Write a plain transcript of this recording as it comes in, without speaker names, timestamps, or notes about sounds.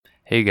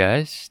Hey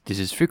guys, this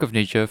is Freak of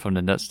Nature from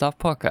the Nerd Stuff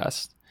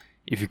Podcast.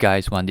 If you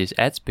guys want this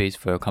ad space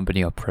for your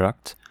company or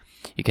product,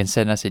 you can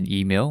send us an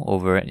email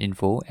over at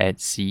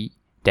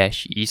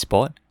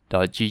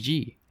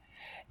info@c-esport.gg.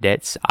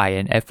 That's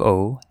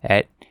info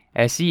at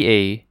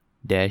sea-esport.gg.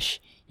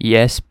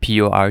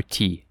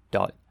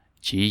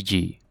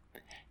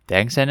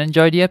 Thanks and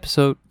enjoy the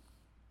episode.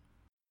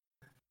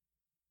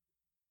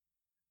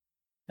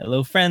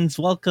 Hello, friends.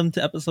 Welcome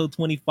to episode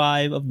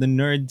 25 of the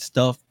Nerd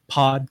Stuff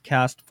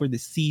podcast for the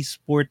C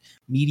Sport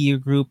Media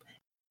Group.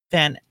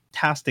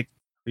 Fantastic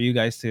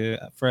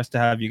for us to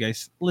have you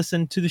guys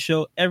listen to the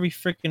show every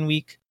freaking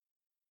week.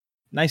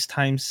 Nice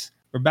times.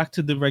 We're back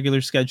to the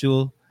regular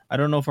schedule. I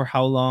don't know for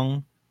how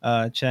long.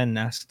 Chen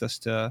asked us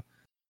to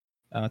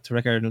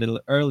record a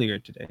little earlier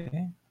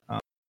today.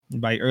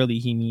 By early,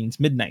 he means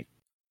midnight.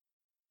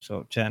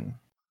 So, Chen,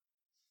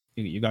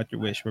 you got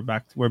your wish. We're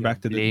back. We're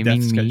back to the death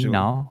Blaming me schedule.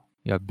 now?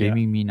 You're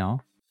blaming me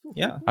now?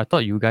 Yeah. I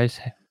thought you guys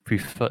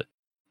preferred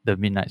the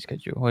midnight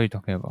schedule. What are you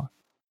talking about?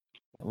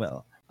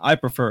 Well, I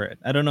prefer it.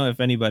 I don't know if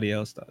anybody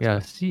else does. Yeah,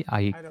 see,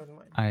 I don't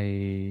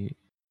mind.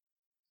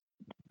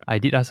 I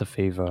did us a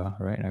favor,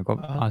 right? I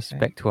got us Okay.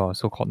 back to our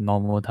so-called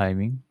normal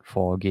timing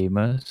for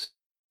gamers,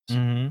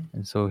 Mm-hmm.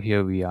 and so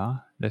here we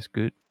are. That's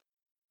good.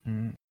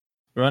 Ron,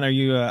 are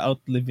you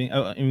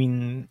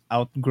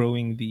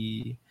outgrowing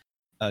the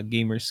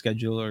gamer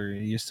schedule, or are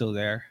you still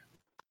there?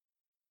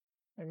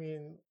 I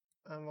mean,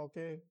 I'm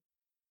okay.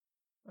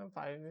 I'm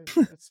fine.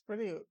 It's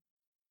pretty.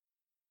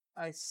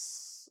 I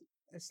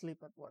sleep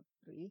at what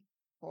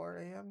 4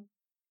 a.m.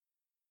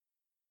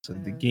 So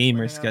the And gamer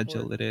when I have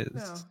schedule work, it is.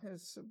 no,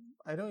 it's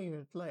I don't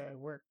even play. I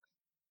work.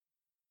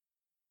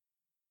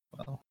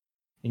 Well,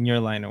 in your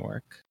line of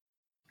work,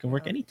 you can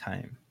work Yeah.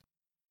 anytime.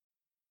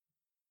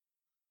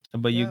 How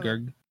about you, Yeah.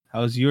 Gerg?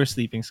 How's your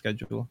sleeping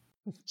schedule?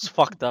 It's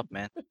fucked up,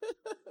 man.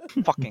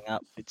 Fucking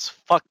up. It's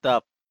fucked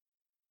up.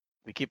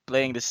 We keep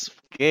playing these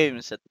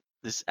games at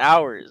these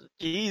hours.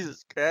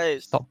 Jesus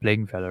Christ. Stop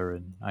playing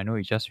Valorant. I know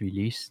it just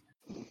released.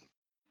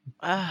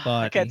 I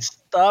Buddy. can't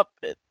stop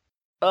it.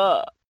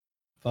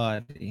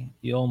 Buddy,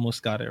 you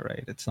almost got it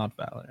right. It's not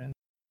Valorant.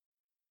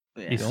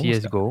 Yeah. It's You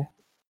almost got CSGO.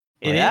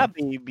 It Yeah, is.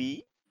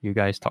 baby. You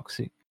guys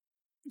toxic.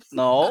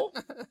 No.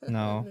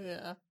 No.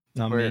 Yeah.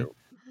 Not me.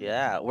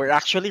 We're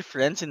actually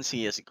friends in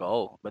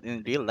CSGO, but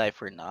in real life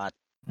we're not.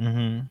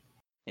 Mm-hmm.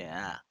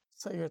 Yeah.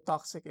 So you're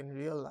toxic in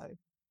real life.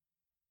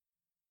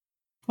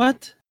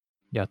 What?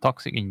 You're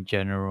toxic in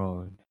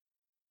general.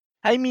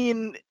 I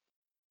mean,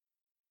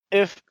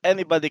 if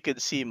anybody could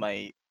see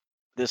my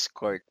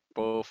Discord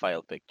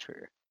profile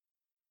picture,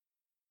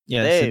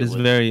 Yes, they it is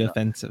would very know.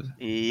 offensive. I'm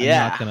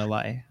Yeah. not gonna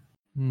lie.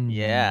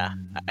 Yeah.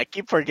 I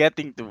keep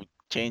forgetting to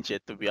change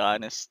it, to be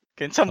honest.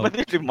 Can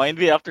somebody Okay. remind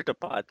me after the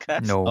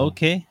podcast? No.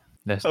 Okay.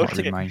 Let's not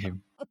Okay. remind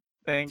him.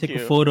 Thank Take a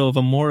you. photo of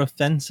a more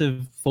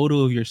offensive photo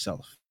of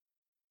yourself.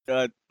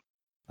 God,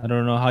 I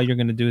don't know how you're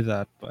gonna do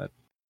that, but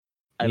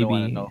I don't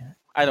want to maybe know.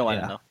 I don't want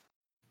to yeah. know.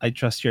 I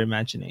trust your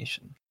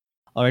imagination.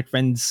 All right,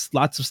 friends,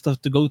 lots of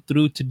stuff to go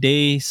through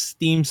today.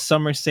 Steam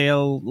Summer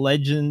Sale,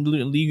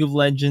 League of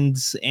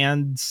Legends,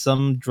 and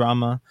some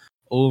drama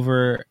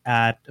over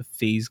at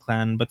FaZe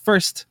Clan. But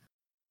first,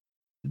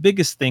 the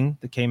biggest thing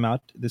that came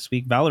out this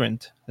week,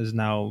 Valorant, has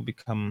now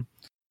become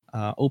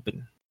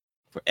open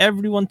for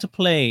everyone to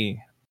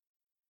play.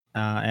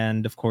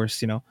 And of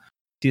course,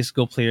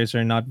 CS:GO players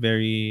are not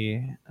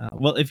very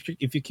well. If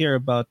you care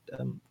about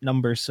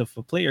numbers of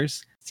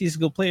players,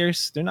 CS:GO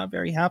players, they're not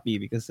very happy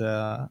because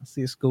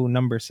CS:GO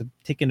numbers have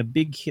taken a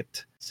big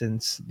hit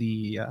since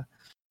the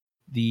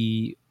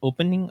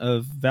opening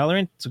of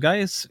Valorant. So,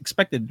 guys,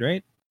 expected,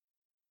 right?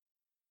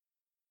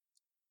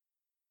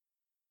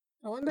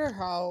 I wonder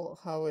how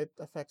it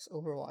affects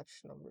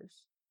Overwatch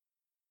numbers.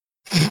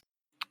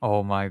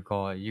 Oh my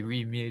god, you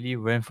immediately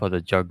went for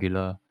the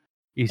jugular.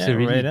 He's Yeah,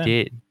 already right on.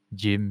 dead,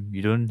 Jim.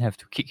 You don't have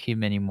to kick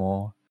him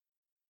anymore.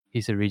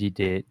 He's already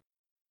dead.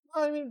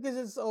 I mean, because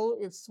it's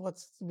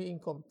what's being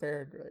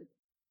compared, right?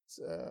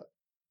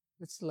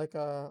 It's like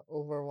a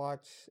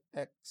Overwatch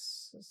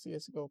X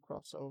CS:GO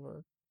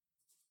crossover.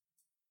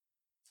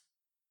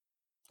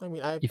 I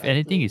mean, If I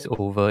anything played is it.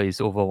 over, it's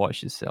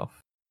Overwatch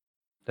itself.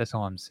 That's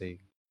all I'm saying.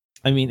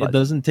 I mean, it But-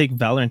 doesn't take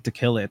Valorant to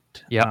kill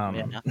it. Yeah.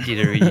 Yeah. It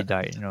already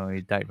died.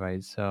 It died by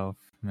itself,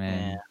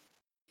 man.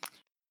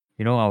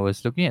 I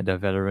was looking at the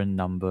Valorant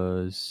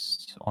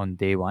numbers on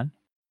day one.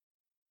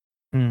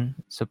 Mm.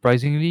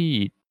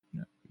 Surprisingly,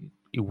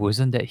 it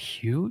wasn't that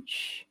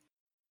huge.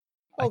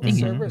 Oh, I the think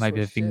it servers might were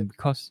have been shit.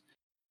 because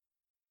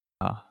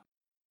Yeah,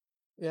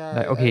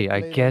 like I okay, I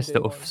played on guess day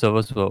the one.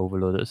 servers were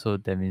overloaded, so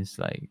that means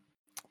like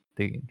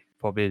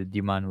probably the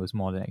demand was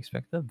more than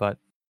expected. But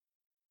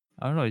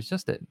I don't know. It's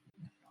just that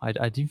I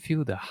didn't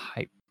feel the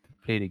hype to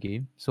play the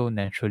game. So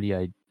naturally,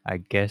 I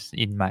guess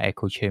in my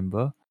echo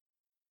chamber,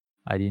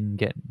 I didn't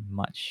get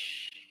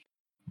much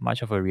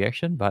of a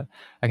reaction. But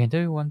I can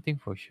tell you one thing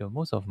for sure: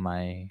 most of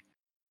my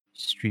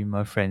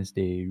streamer friends,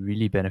 they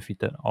really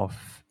benefited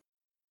off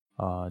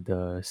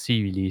the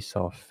C release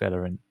of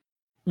Valorant.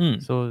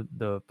 Mm. So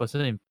the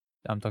person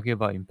I'm talking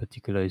about in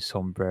particular is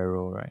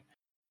Sombrero, right?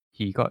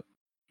 he got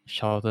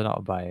shouted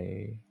out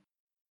by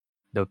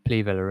the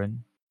Play Valorant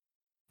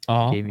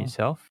game Oh.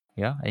 itself.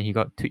 Yeah, and he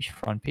got Twitch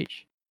front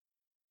page.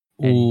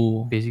 And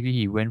Ooh. basically,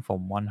 he went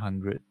from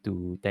 100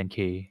 to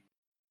 10K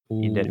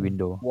in that Ooh.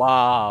 window.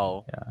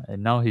 Wow. Yeah,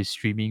 and now he's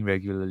streaming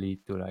regularly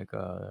to like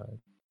a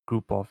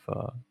group of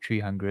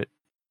 300,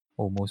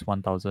 almost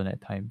 1,000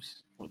 at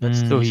times.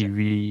 That's So Mm. he decent.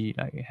 really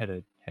like had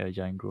a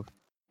giant growth,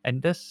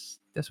 and that's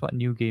what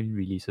new game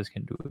releases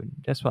can do. And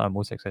that's what I'm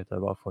most excited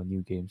about for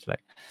new games,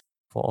 like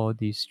for all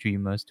these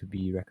streamers to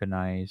be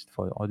recognized,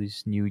 for all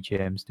these new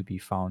gems to be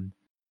found,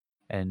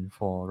 and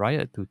for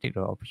Riot to take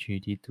the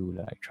opportunity to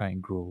like try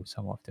and grow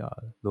some of their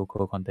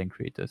local content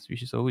creators,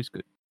 which is always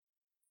good.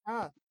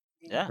 Ah,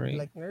 Yeah. Great.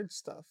 like nerd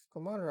stuff.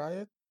 Come on,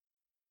 Riot.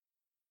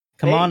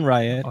 Come on, Hey,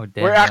 Riot. Oh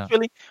we're damn, yeah,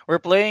 actually we're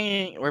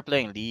playing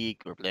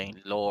League, we're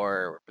playing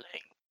Lore, we're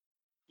playing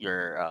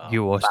your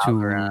Guild Wars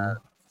Valorant. 2.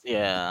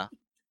 Yeah,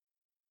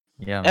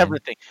 Yeah, man,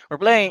 everything. We're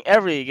playing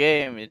every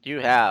game that you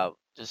have.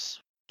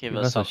 Just give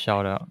give us us a something.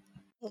 shout out.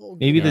 Oh,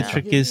 Maybe the Yeah.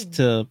 trick is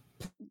to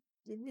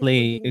give me play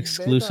freaking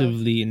beta.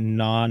 exclusively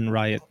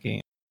non-Riot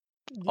games.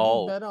 Give me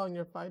Oh, beta on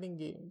your fighting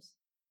games.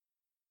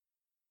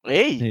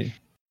 hey, Eh,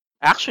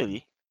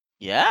 actually,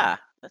 yeah,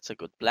 that's a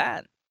good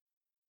plan.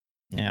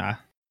 Yeah,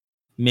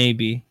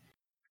 maybe.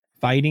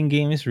 Fighting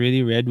games,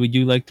 really, Red? Would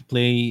you like to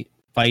play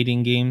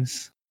fighting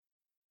games?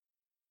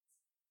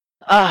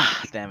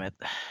 Ah, damn it.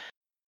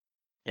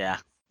 Yeah,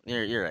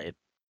 you're right.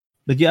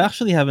 But you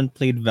actually haven't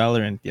played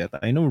Valorant yet.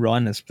 I know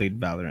Ron has played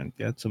Valorant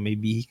yet, so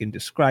maybe he can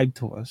describe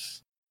to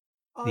us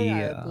Oh the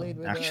yeah, I played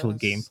with actual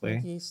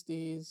gameplay.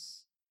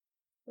 Sneakies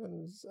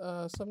and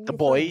some The new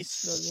friends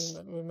that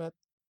boys. we met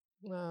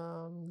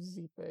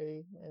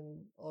Zipe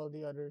and all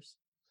the others.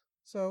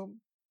 So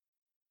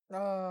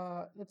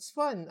it's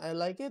fun. I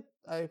like it.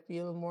 I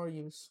feel more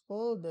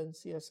useful than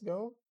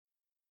CS:GO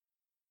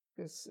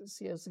because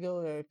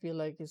CS:GO I feel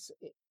like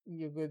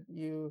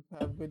you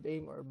have good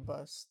aim or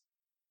bust.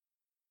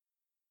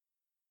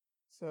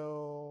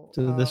 So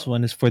So this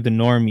one is for the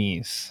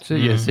normies. So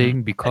you're Mhm.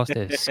 saying because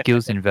there's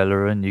skills in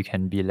Valorant, you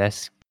can be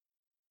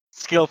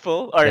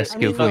Skillful less or I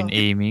mean skillful in no,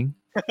 aiming?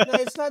 no,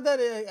 it's not that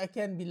I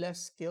can be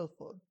less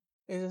skillful.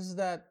 It's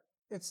that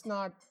it's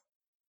not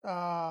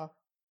uh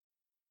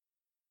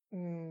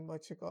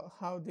what you call,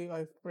 how do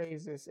I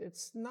phrase this?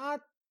 It's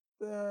not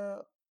uh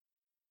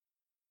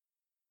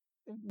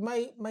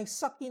my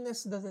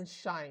suckiness doesn't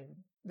shine.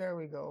 There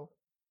we go.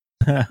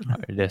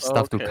 There's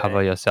stuff to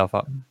cover okay. yourself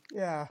up.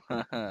 Yeah.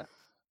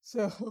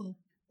 So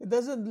it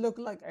doesn't look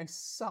like I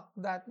suck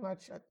that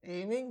much at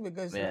aiming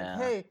because like Yeah.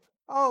 hey,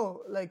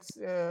 oh like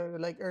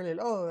earlier,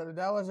 oh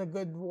that was a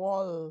good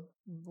wall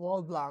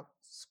block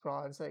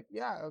scroll. It's like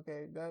yeah,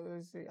 okay, that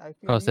was I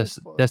feel Because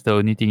useful that's the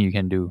only thing you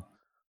can do.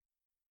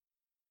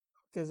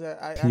 because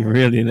I You're have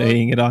really well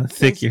laying it on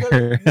thick basically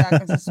here. yeah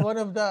because it's one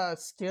of the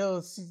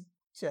skills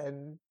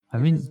Chen, I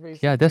which is mean,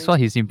 yeah, that's what basically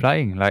he's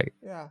implying. Like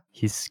yeah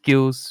his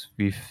skills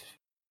with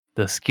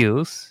the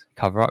skills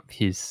cover up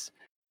his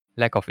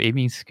lack of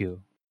aiming skill.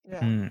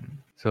 yeah. Hmm.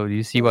 So do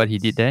you see So what he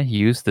did it's there? He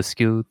used the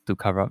skill to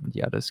cover up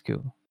the other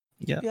skill.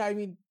 Yeah. yeah I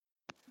mean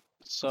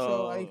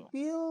so I So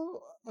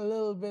feel a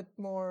little bit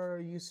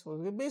more useful.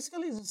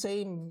 Basically, it's the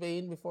same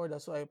vein before.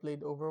 That's why I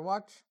played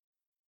Overwatch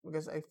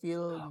because I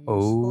feel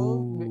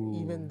useful,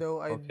 even Oh,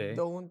 though I okay,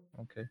 don't,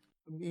 okay,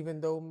 even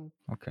though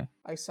okay.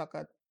 I suck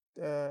at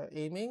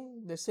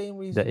aiming. The same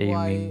The reason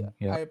why aiming,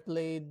 yeah. I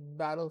played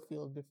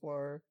Battlefield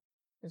before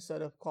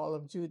instead of Call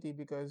of Duty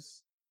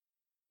because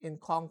in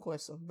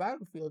Conquest of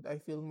Battlefield, I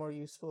feel more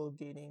useful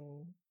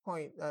gaining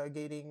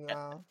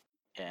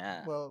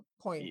yeah, well you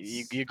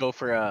points. you go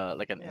for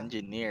like an Yeah.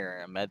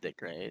 engineer, a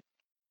medic, right?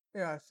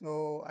 Yeah,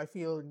 so I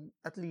feel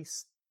at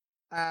least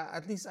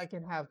I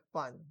can have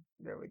fun.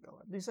 There we go.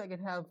 At least I can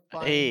have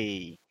fun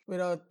Hey,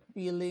 without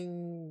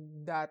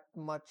feeling that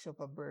much of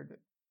a burden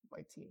to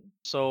my team.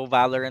 so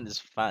Valorant is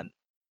fun.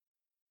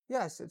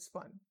 Yes, it's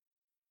fun.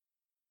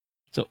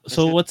 So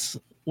Is it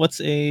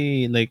what's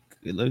a like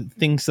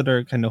things that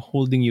are kind of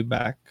holding you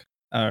back,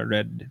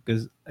 Red?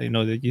 Because I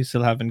know that you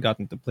still haven't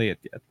gotten to play it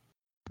yet.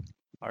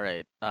 all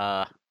right?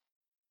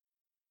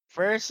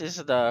 First is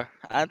the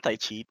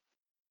anti-cheat.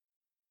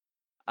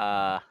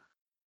 Uh,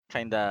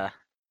 kinda,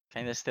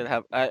 kinda still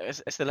have I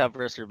still have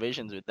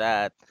reservations with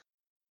that.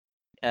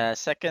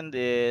 Second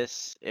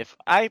is if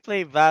I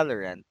play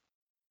Valorant,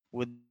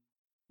 would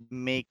it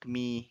make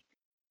me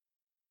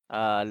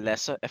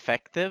less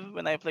effective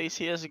when I play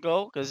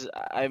CS:GO? Because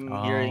I'm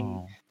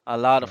hearing Oh, a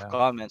lot of yeah.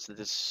 comments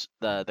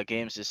that the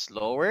games is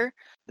slower,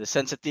 the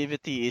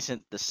sensitivity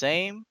isn't the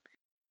same.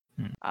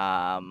 Hmm.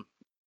 Um,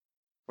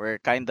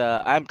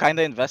 I'm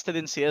kinda invested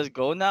in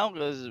CS:GO now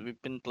because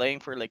we've been playing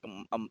for like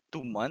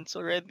 2 months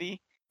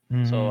already.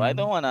 So Mm-hmm. I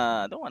don't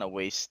wanna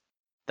waste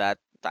that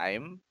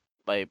time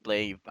by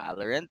playing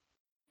Valorant.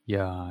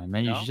 Yeah,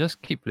 man, You you should know?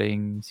 just keep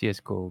playing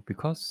CSGO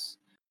because,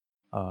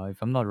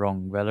 if I'm not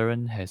wrong,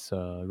 Valorant has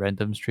a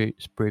random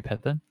spray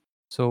pattern.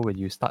 So when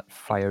you start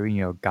firing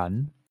your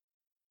gun,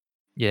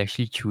 it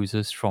actually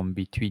chooses from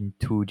between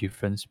two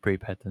different spray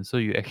patterns. So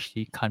you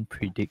actually can't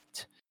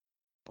predict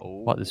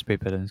what the Oh, spray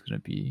pattern is gonna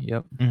be.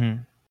 Yep.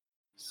 Mm-hmm.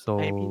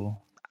 I mean,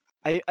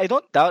 So I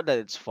don't doubt that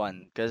it's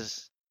fun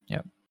because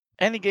yep.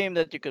 any game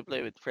that you could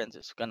play with friends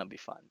is gonna be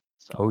fun.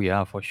 Oh So,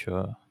 yeah, for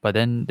sure. But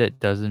then that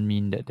doesn't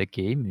mean that the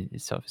game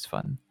itself is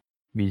fun.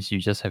 Means you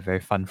just have very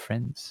fun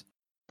friends.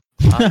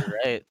 you're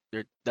right.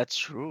 That's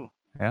true.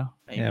 Yeah.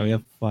 I Yeah, we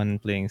have mean, fun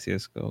playing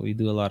CS:GO. We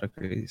do a lot of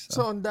crazy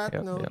So stuff. on that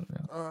Yep. note, Yep.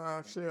 Yep.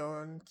 actually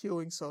on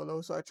queuing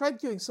solo. So I tried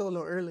queuing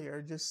solo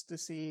earlier just to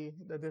see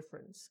the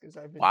difference because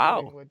I've been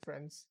queuing wow. with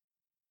friends.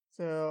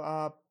 So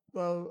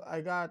well,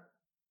 I got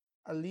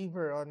a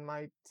lever on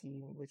my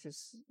team, which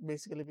is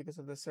basically because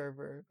of the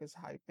server, because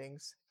high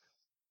pings.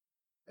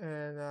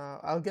 And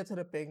I'll get to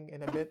the ping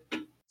in a bit.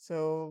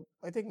 So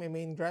I think my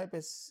main gripe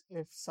is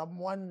if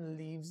someone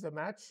leaves the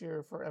match,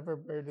 you're forever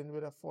burdened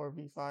with a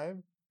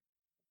 4v5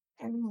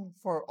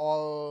 for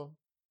all,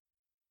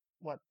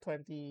 what,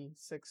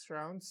 26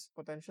 rounds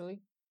potentially.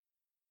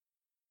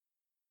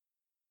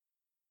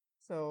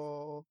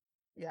 So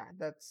yeah,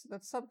 that's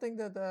something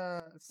that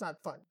it's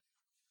not fun.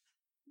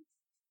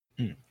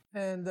 Mm.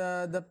 And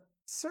the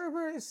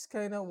server is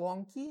kind of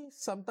wonky.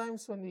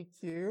 Sometimes when we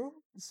queue,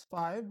 it's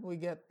 5, we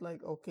get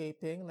like okay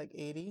ping, like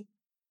 80.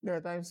 There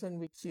are times when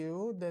we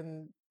queue,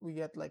 then we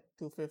get like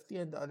 250,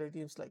 and the other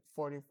team's like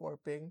 44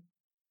 ping.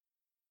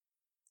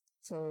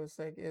 So it's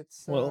like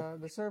Well,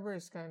 the server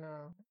is kind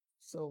of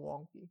still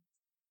wonky.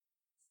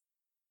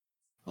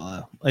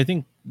 I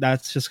think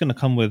that's just gonna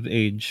come with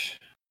age.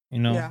 You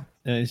know, Yeah.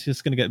 it's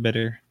just gonna get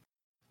better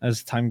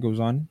as time goes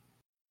on.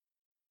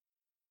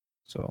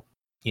 So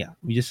yeah,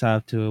 we just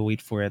have to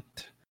wait for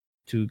it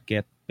to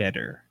get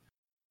better.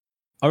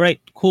 All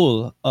right,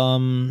 cool.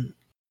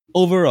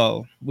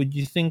 Overall, would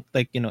you think,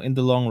 like, in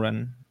the long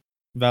run,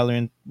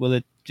 Valorant, will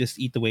it just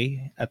eat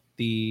away at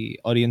the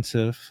audience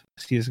of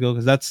CS:GO?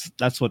 Because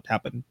that's what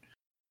happened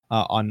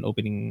on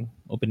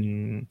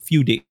opening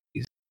few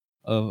days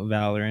of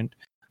Valorant.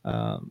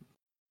 Um,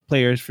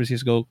 Players for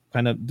CS:GO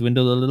kind of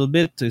dwindled a little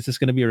bit. So is this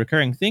going to be a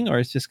recurring thing, or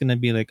it's just going to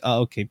be like,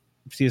 oh, okay,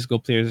 CS:GO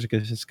players are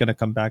just going to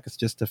come back? It's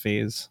just a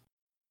phase.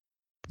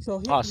 So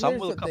Some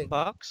here's will the come thing.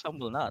 back, some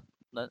will not.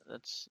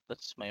 That's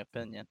my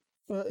opinion.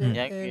 Well, Hmm.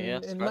 Yeah, in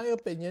yes, my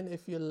opinion,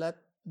 if you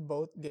let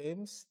both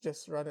games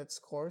just run its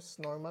course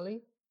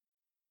normally,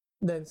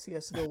 then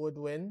CS:GO would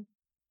win.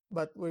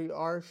 But we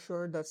are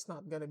sure that's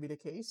not gonna be the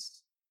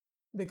case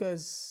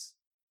because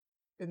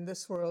in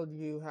this world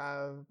you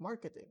have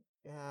marketing,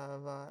 you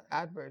have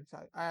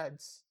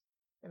ads,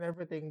 and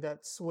everything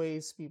that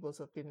sways people's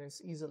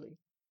opinions easily.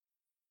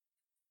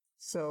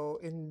 So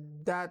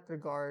in that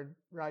regard,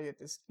 Riot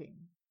is king.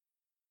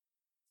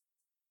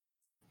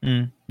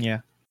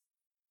 Yeah,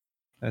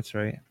 that's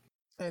right.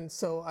 And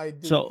so I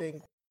do So,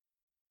 think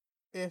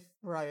if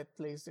Riot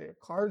plays their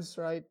cards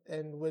right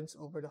and wins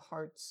over the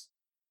hearts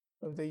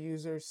of the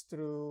users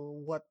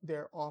through what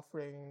they're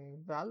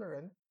offering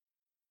Valorant,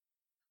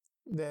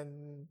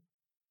 then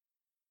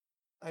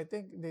I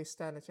think they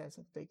stand a chance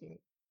of taking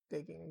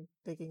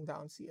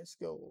down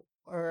CS:GO,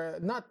 or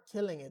not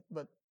killing it,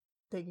 but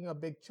taking a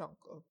big chunk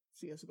of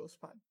CS:GO's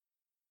pie.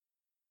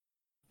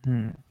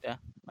 hmm, yeah,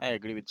 I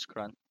agree with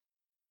Scrun.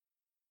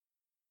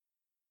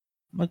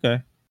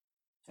 okay,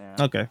 Yeah.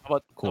 okay,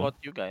 How cool. about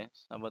you guys?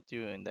 How about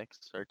you, Index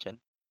Searchen?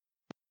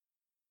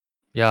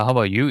 Yeah. How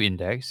about you,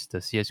 Index,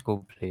 the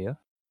CS:GO player?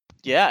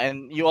 Yeah,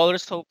 and you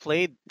also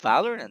played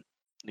Valorant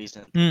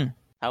recently. Hmm.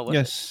 How was it?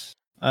 Yes.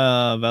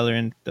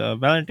 Valorant.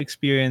 Valorant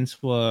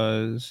experience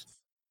was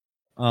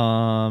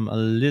a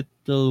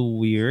little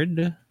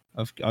weird.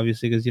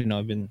 Obviously, because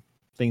I've been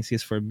playing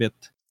CS for a bit.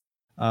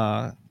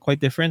 Quite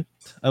different.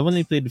 I've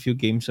only played a few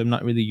games, so I'm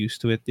not really used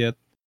to it yet.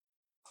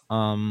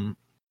 Um,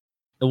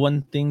 the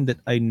one thing that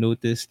I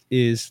noticed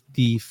is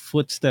the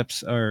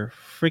footsteps are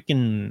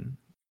freaking,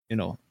 you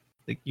know,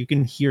 like you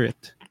can hear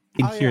it.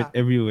 You Oh can hear it yeah,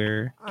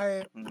 everywhere.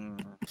 I Mm,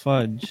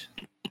 Fudge.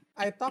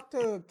 I talked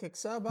to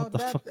Kiksa What about the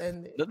that, fuck?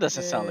 and that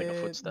doesn't sound like a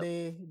footstep.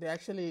 they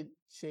actually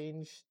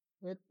changed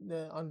it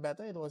on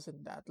beta. It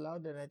wasn't that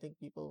loud, and I think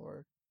people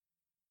were,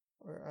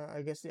 or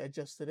I guess they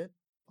adjusted it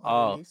on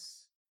Oh,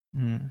 release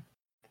Hmm.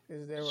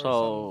 because there were some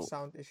so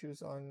sound issues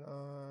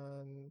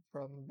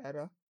from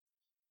beta.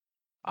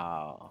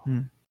 uh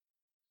Hmm.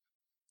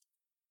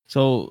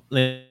 So,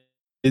 like,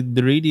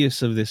 the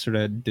radius of this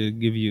red, to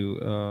give you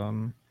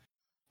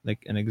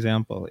like an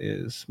example,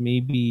 is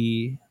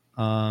maybe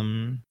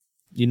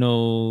you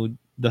know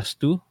Dust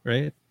 2,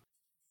 right?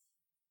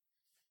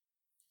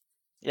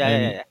 yeah, yeah, yeah,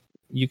 And yeah.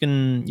 you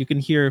can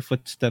hear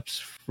footsteps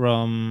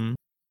from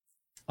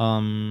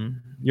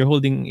you're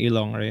holding A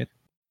long, right?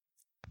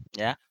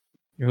 Yeah.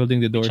 You're holding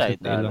the Which doors at side?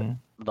 A long.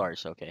 The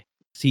doors, okay.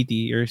 CT,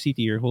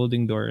 you're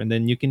holding door, and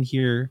then you can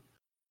hear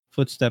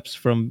footsteps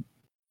from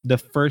the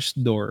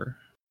first door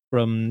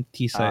from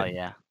T Oh side.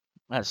 yeah.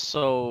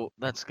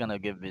 That's gonna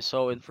give me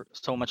so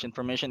much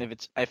information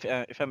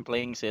if I'm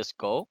playing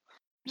CS:GO.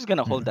 I'm just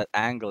gonna hold Mm. that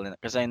angle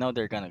because I know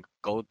they're gonna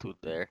go to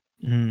there.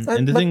 And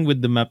And the but thing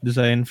with the map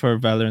design for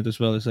Valorant as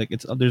well is like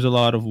there's a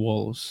lot of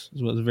walls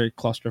as well. It's very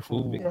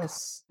claustrophobic, Ooh,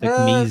 yes, like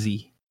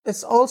mazy.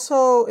 it's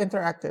also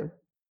interactive.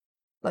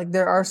 Like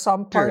there are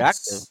some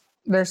interactive. parts.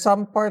 there's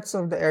some parts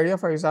of the area,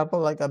 for example,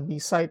 like a B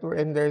site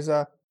wherein there's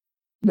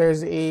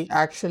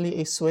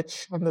actually a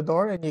switch on the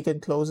door and you can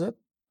close it.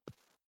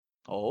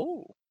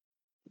 Oh.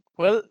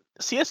 Well,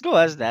 CS:GO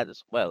has that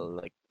as well.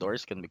 Like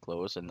doors can be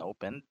closed and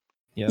opened,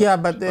 Yeah. Yeah,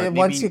 but but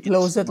once maybe you it's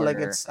close it, like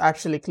more. it's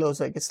actually closed,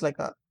 like it's like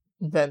a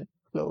vent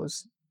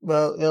close.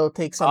 Well, it'll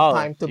take some Oh,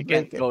 time to you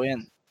can't break it. go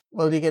in.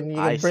 Well, you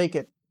I can break see.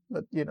 it,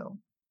 but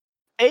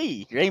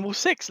Hey, Rainbow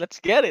Six, let's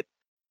get it.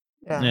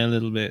 yeah, Yeah, a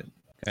little bit,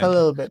 a kind of.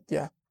 little bit,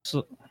 yeah.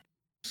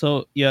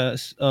 So,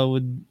 yes,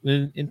 with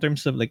in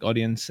terms of like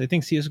audience, I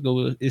think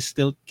CS:GO is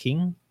still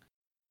king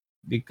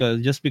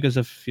because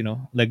of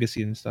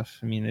legacy and stuff.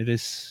 I mean, it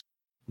is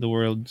the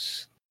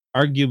world's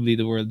arguably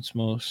the world's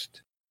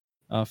most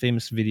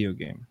famous video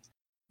game.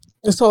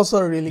 It's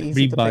also really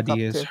easy to pick Everybody up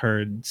has too.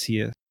 heard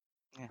CS.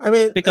 Yeah. I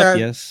mean, Pick up,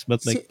 yes,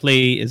 but C- like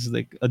play is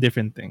like a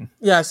different thing.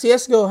 yeah,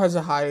 CS:GO has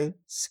a high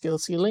skill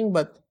ceiling,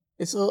 but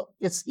it's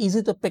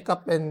easy to pick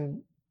up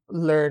and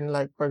learn.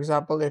 Like for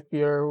example, if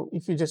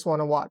you just want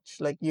to watch,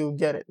 like you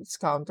get it. It's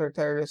counter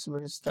terrorist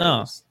versus Oh,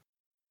 terrorist.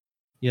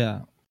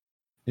 yeah,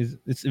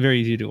 it's very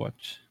easy to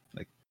watch.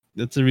 Like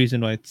that's the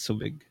reason why it's so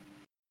big.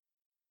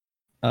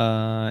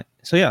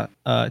 So yeah,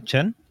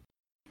 Chen,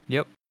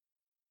 Yep.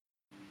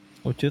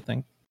 what you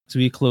think? So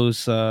we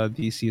close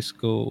the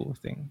CS:GO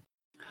thing.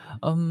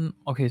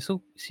 Okay,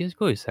 so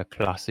CS:GO is a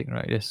classic,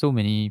 right? There's so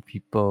many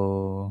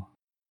people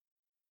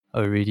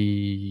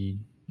already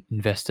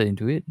invested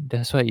into it.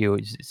 That's why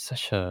it's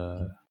such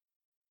a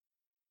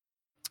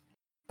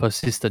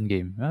persistent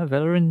game.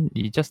 Valorant,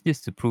 it just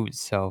needs to prove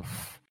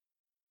itself,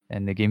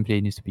 and the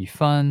gameplay needs to be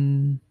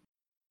fun.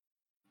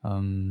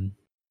 Um,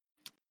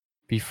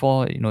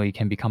 before it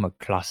can become a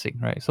classic,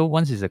 right? So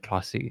once it's a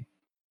classic,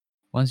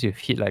 once you've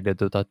hit like the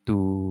Dota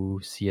 2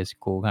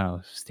 CSGO kind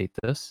of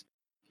status,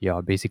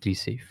 you're basically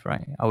safe,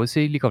 right? I would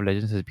say League of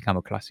Legends has become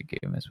a classic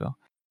game as well.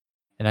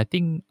 And I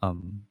think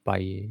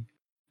by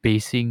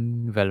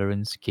basing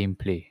Valorant's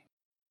gameplay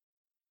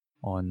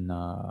on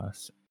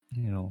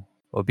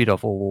a bit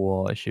of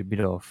Overwatch, a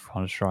bit of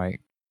Counter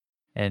Strike,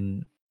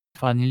 and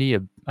finally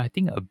I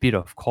think a bit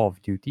of Call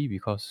of Duty,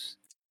 because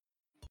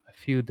I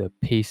feel the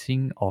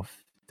pacing of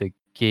the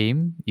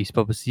game is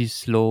purposely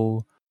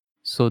slow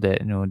so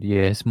that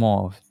there's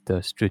more of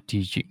the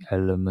strategic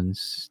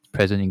elements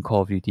present in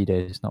Call of Duty that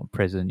is not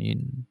present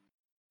in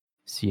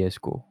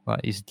CS:GO.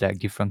 But it's like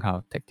different kind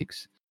of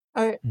tactics.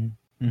 I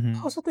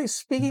Mm-hmm. also think,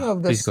 speaking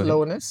of the Please go ahead.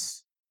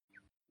 slowness,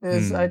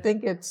 is I Hmm.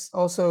 think it's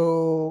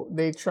also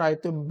they try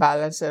to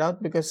balance it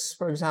out because,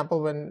 for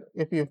example, when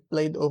if you've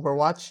played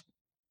Overwatch,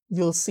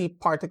 you'll see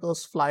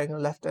particles flying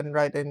left and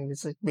right, and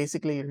it's like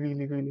basically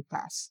really really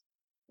fast.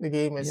 The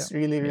game Yeah. is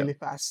really Yep. really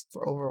fast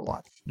for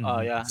Overwatch. Oh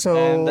Mhm. yeah,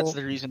 and that's So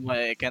the reason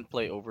why I can't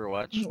play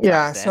Overwatch back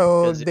yeah, then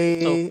so because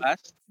it's so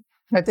fast.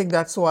 I think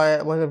that's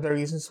why one of the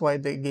reasons why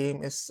the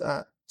game is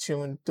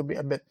tuned to be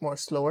a bit more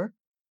slower.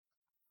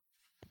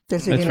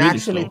 Because It's really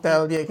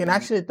slow. you can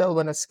actually tell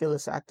when a skill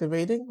is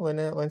activating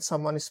when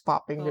someone is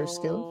popping their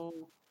skill.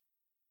 So,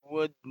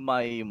 would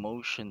my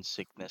motion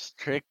sickness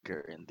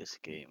trigger in this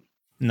game?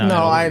 No, I No,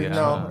 don't Oh I think no,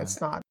 so. yeah,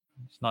 it's not.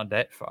 it's not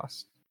that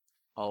fast.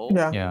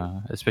 Yeah, Oh,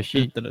 Yeah,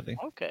 especially Literally.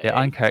 there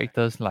aren't okay.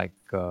 characters like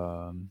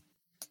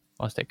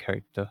what's that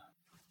character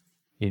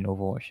in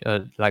Overwatch?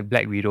 Like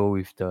Black Widow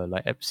with the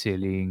like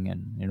abseiling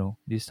and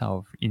this type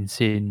of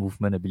insane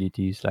movement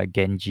abilities, like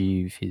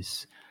Genji with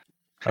his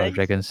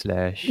Dragon Crazy.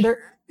 Slash.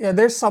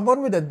 there's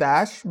someone with a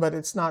dash, but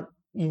it's not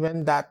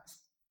even that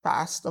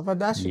fast of a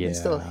dash. You can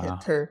still Yeah,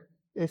 hit her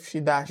if she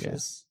yeah,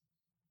 dashes.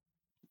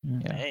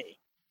 Mm. yeah. Hey,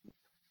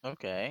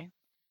 okay.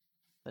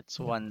 That's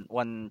Yeah.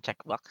 one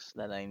checkbox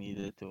that I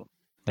needed to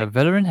Yeah, tick.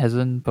 Valorant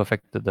hasn't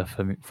perfected the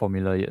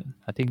formula yet.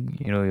 I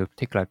think it'll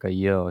take like a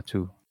year or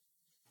two.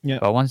 Yeah.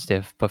 But once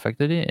they've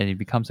perfected it and it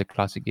becomes a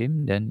classic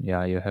game, then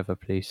yeah, you have a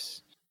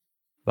place.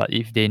 But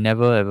if they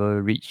never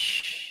ever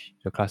reach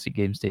the classic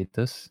game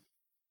status,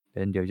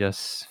 then they'll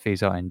just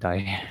phase out and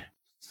die.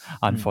 Mm.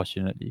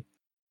 Unfortunately.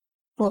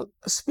 Well,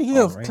 speaking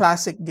All of right.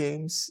 classic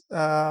games,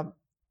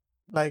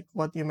 like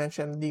what you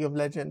mentioned, League of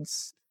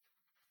Legends,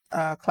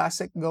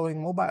 classic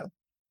going mobile,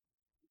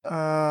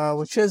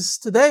 which is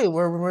today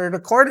where we're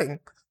recording.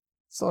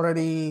 It's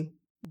already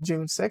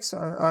June 6th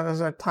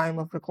as our time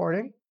of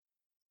recording,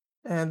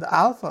 and the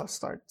alpha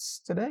starts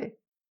today.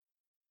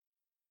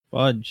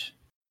 Fudge.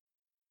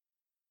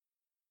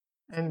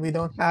 And we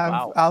don't have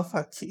Wow.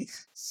 alpha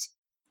keys.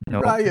 No,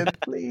 Riot,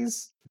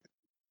 please.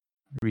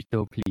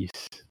 Rito, please.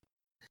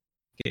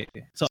 Okay.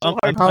 So So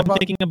hard. How I'm about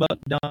thinking about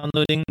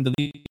downloading the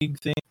league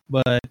thing,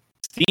 but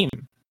Steam,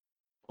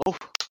 Oh,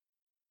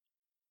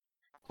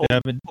 they're,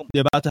 home, ab- home,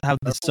 they're about to have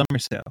the or home. summer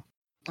sale.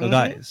 So Mm-hmm.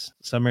 guys,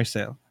 summer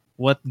sale.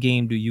 What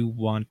game do you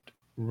want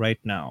right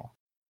now?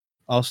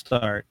 I'll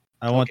start.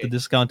 I want the Okay.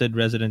 discounted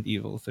Resident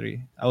Evil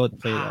 3. I would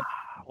play that.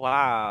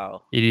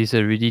 Wow. It is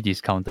already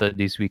discounted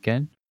this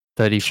weekend.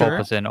 Sure.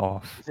 34%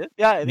 off. Is it?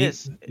 Yeah, it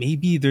is.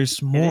 Maybe there's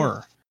It is.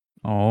 more.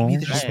 Maybe Oh,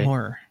 there's Right. okay.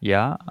 more.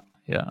 Yeah,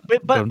 yeah.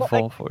 But but Don't but I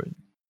fall for it.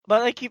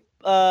 but I keep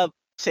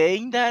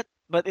saying that,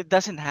 but it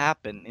doesn't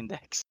happen in the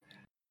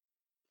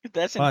It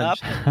doesn't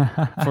Fudge.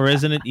 happen. For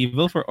Resident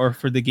Evil or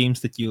for the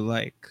games that you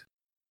like?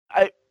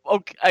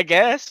 I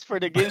guess for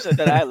the games that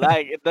I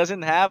like, it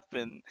doesn't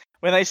happen.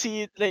 When I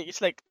see it, like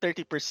it's like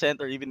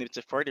 30%, or even if it's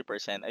a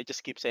 40%, I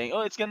just keep saying,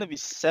 "Oh, it's gonna be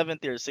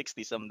 70 or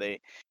 60 someday."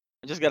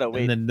 I just gotta And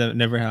wait. then that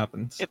never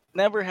happens. It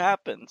never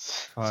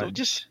happens. So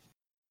just Fudge.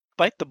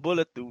 bite the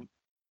bullet, dude.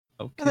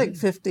 I think Okay.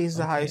 50 is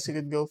the Okay. highest you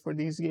could go for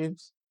these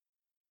games.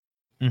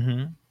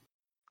 Mm-hmm.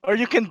 Or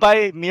you can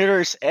buy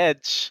Mirror's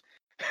Edge,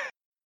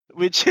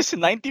 which is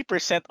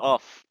 90%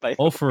 off, by the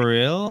Oh, way. for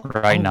real?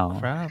 Right Oh now.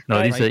 crap!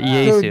 No, this is Right the now.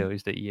 EA Dude, sale.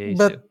 It's the EA sale.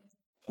 but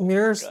Oh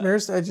my god.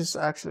 Mirror's Edge is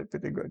actually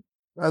pretty good.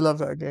 I love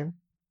that game.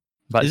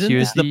 But Isn't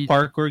this the seriously,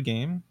 parkour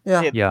game?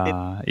 Yeah.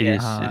 yeah, it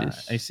Yes. is. It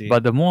I is. see.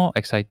 But the more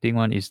exciting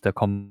one is the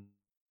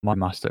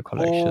Master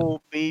Collection,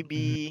 Oh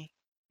baby.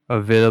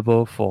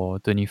 available for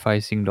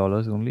 25 Sing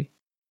dollars only.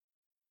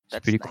 It's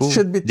That's pretty It cool. nice.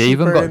 should be They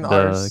even cheaper in got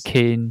the ours.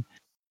 Kane.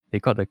 They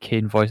got the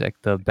Kane voice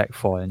actor back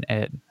for an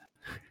ad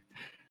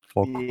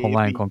for Command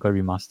and Baby. Conquer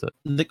Remastered.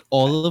 Like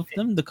all of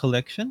them, the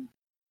collection?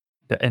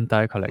 The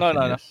entire No, collection,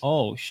 no, no. yes.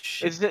 Oh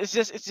shit! It's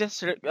just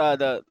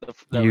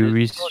the original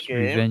Yuri's game.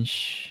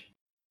 Revenge,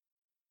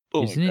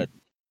 Oh my isn't god. it?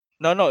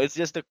 No, it's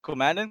just the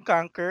Command and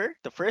Conquer,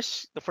 the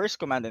first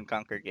Command and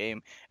Conquer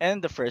game,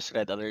 and the first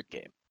Red Alert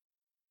game.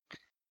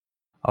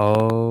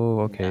 Oh,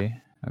 Yeah.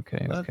 okay,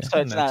 okay, Well, okay. that's So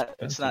kind it's of not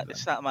it's expensive not then.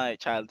 it's not my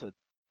childhood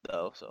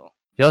though. So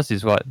Yours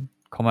is what?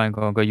 Command and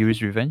Conquer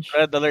Yuri's Revenge?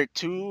 Red Alert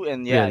 2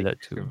 and Red yeah, Alert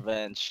Yuri's 2.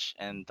 Revenge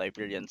and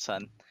Tiberian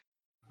Sun.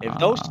 If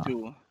those Ah,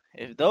 two,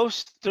 if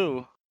those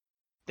two,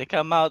 they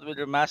come out with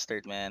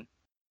remastered, man.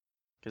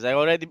 Because I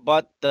already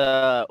bought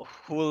the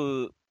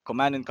whole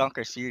Command and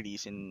Conquer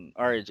series in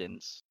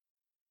Origins,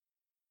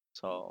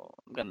 so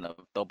I'm gonna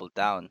double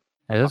down.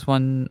 I just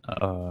want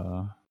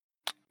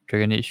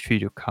Dragon Age 3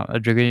 to come,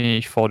 Dragon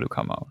Age 4 to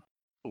come out.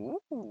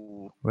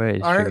 Ooh. Where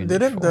is Are Dragon Age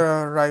didn't 4?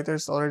 the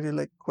writers already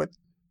like quit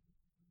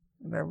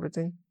and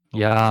everything?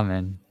 Yeah,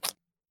 man.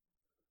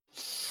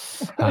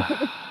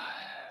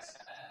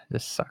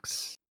 This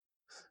sucks.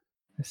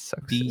 This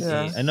sucks. This DA.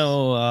 Yeah. I sucks.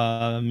 know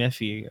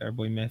Mephi, our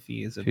boy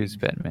Mephi, is a Feels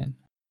big bad, man.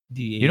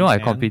 DA You know, I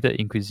fan. completed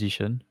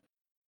Inquisition.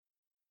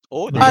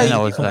 Oh, But But then I I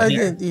did you was I like, complete?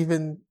 didn't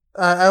even.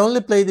 I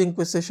only played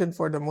Inquisition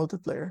for the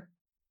multiplayer.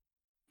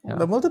 yeah,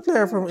 The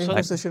multiplayer from so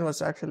like Inquisition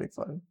was actually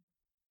fun.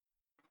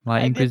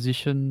 my I did.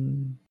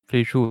 Inquisition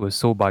playthrough was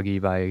so buggy,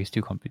 but I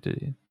still completed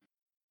it.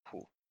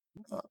 Ooh,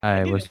 I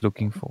I did. was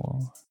looking for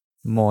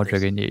more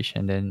There's Dragon Age,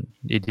 and then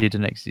it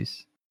didn't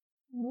exist.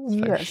 It's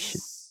like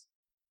shit. Yes,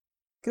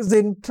 because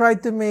they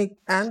tried to make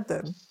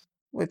Anthem,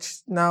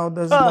 which now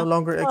does no ah,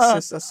 longer ah,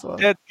 exist as well.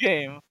 that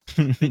game.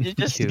 Did you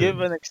just give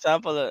Killed. an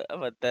example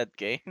of a dead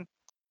game?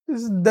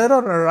 It's dead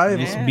on Just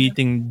arrival. Man,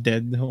 beating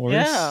dead horse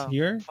yeah,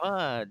 here.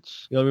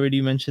 fudge. We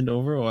already mentioned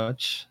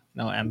Overwatch.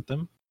 Now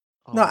Anthem.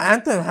 No, Oh,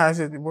 Anthem has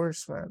it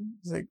worse, man.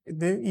 It's like it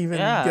didn't even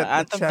yeah, get the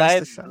Anthem chance to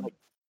died shine. like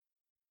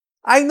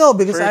I know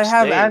because I first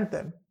have day.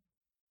 Anthem.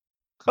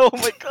 Oh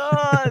my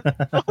god.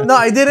 No,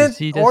 I Oh, You didn't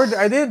see, order.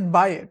 I didn't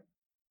buy it.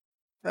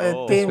 It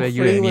that's came where oh.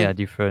 you free and me are with.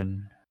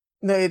 different,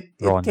 No, it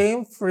Ron.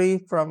 came free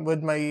from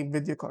with my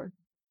video card.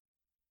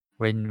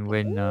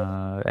 When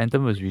Oh,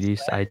 Anthem was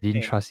released, I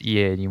didn't exciting. trust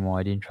EA anymore.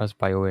 I didn't trust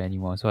BioWare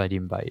anymore, so I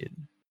didn't buy it.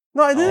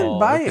 No, I didn't Oh,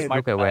 buy Look at it. smart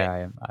look at where guy. I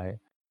am. I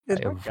It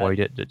Smart guy.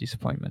 avoided the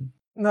disappointment.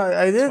 No,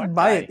 I Smart didn't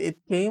buy it. guy. It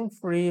came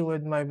free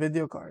with my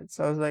video card.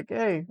 So I was like,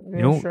 hey, You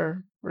yeah, know,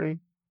 sure, free.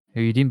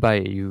 you didn't buy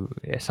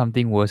it.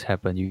 Something worse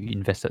happened. You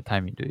invested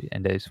time into it,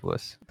 and that is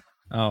worse.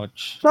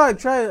 Ouch. So I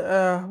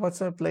tried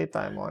what's my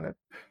playtime on it?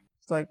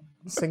 It's like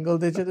single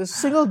digit. It's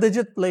single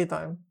digit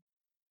playtime.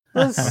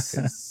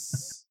 Okay.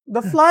 This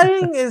the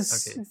flying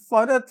is Okay.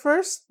 fun at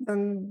first,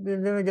 and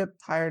you're gonna get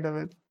tired of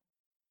it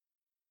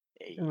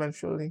Eh,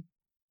 eventually.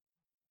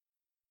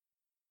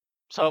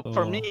 So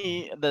for So,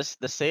 me, the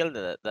sale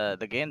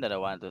the game that I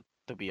wanted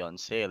to be on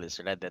sale is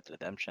Red Dead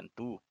Redemption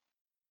 2.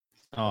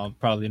 oh,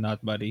 probably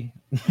not, buddy.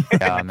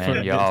 Yeah, man,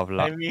 For you're this. out of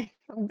I luck. mean,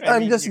 I I'm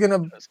mean, just you gonna.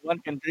 one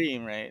can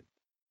dream, right?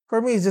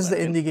 For me, it's just the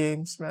One can. indie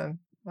games, man.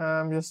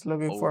 I'm just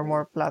looking for Oh,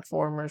 more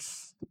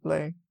platformers to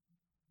play.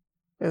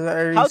 Because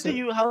I how do recent,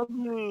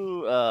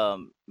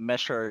 you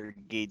measure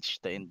gauge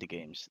the indie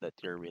games that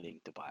you're willing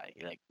to buy?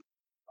 Like,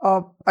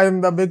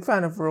 I'm a big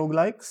fan of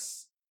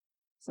roguelikes.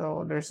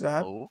 So there's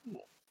that. oh,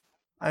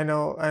 I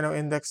know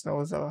Index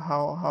knows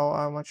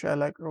how much I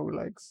like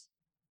roguelikes.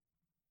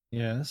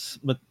 Yes,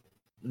 but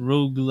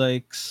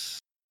roguelikes.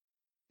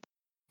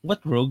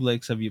 What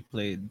roguelikes have you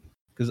played?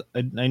 Because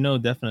I know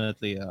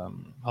definitely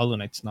Hollow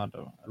Knight's not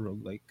a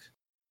roguelike.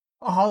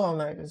 Hollow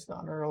Knight is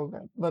not a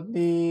roguelike, but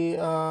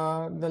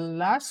the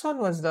last one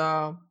was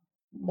the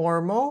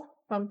Mormo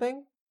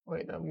something.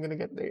 Wait, I'm gonna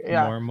get the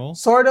yeah, Mormo.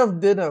 sort of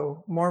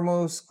Ditto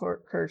Mormo's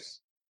Curse.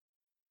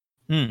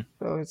 Hmm.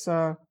 So it's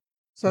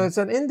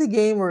an indie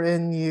game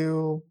wherein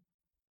you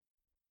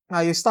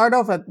start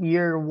off at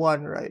year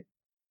one, right?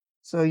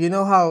 So you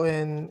know how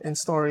in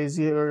stories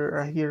you're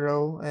a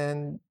hero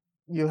and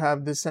you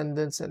have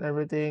descendants and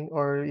everything,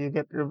 or you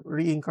get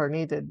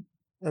reincarnated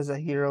as a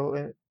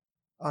hero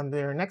on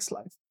their next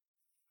life.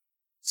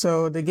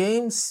 So the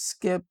game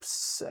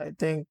skips, I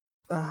think,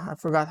 I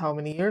forgot how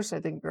many years. I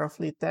think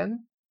roughly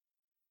 10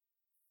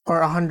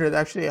 or 100.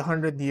 Actually,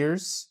 100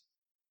 years.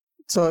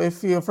 So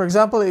if you, for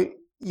example,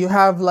 you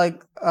have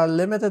like a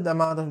limited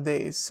amount of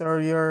days,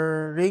 or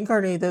you're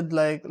reincarnated,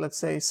 like let's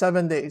say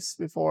 7 days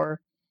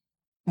before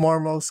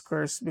Mormo's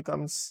curse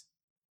becomes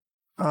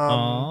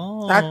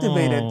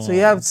activated. So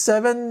you Oh. have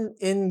 7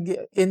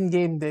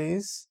 in-game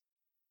days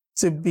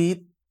to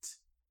beat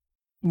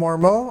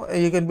Mormo,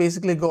 and you can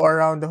basically go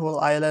around the whole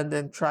island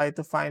and try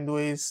to find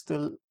ways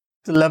to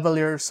level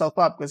yourself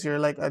up because you're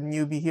like a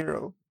newbie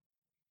hero.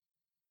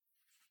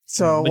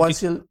 So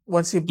But you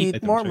once you keep beat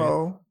items, right?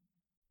 Mormo,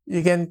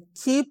 you can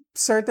keep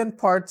certain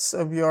parts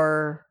of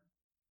your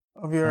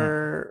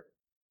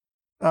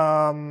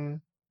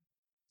um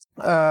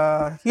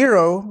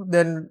hero.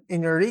 Then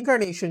in your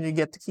reincarnation you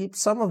get to keep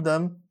some of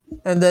them,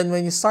 and then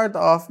when you start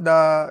off,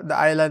 the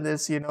island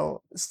is,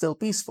 still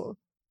peaceful.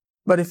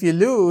 But if you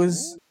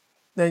lose, Ooh,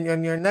 then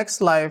on your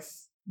next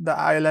life the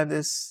island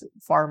is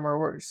far more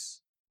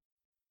worse.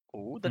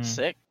 ooh, that's Mm,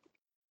 sick.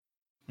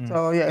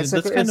 So yeah, That's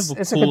kind of a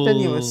it's a cool.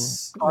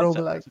 continuous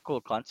Concept. roguelike. That's a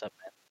cool concept,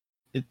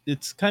 man.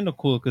 It's kind of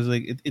cool because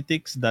like it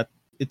takes that.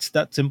 It's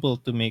that simple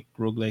to make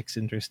roguelikes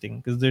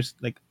interesting because there's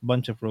like a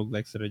bunch of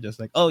roguelikes that are just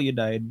like, oh, you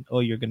died, oh,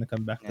 you're gonna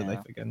come back to Yeah.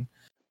 life again.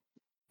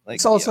 Like,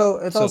 It's yeah, also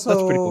it's so that's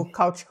pretty also cool.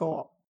 couch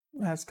co-op.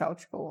 It has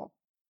couch co-op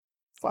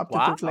for up to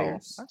two Wow,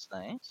 players. that's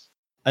nice.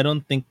 I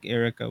don't think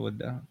Erica would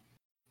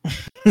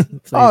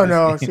play Oh this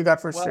no, she game. got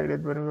Well,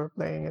 frustrated when we were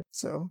playing it.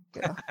 So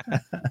yeah,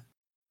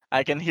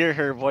 I can hear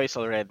her voice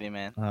already,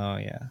 man. Oh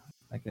yeah,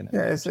 I can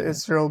yeah, imagine it.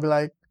 it's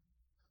roguelike.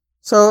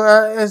 So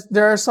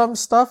there are some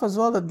stuff as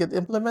well that get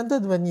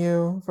implemented when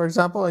you, for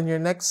example, on your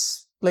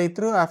next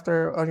playthrough,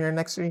 after on your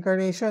next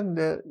reincarnation,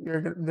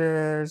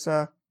 there's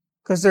a,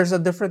 because there's a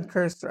different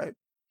curse, right?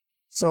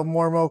 So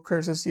Mormo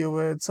curses you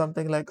with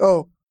something like,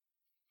 "Oh,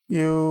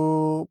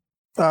 you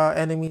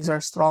enemies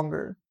are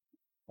stronger,"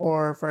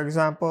 or for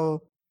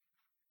example,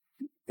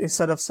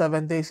 instead of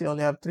 7 days, you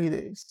only have 3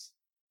 days.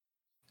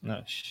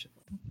 No,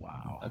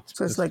 Wow,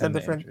 So it's that's like a kind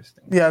of different.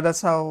 interesting. Yeah,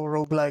 that's how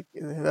roguelike.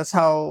 That's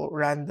how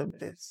random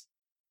it is.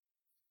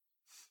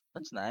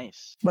 that's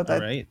nice. But All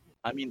right,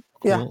 I mean,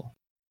 yeah, cool.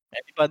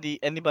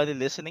 anybody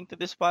listening to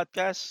this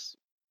podcast,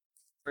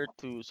 or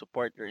to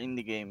support your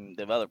indie game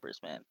developers,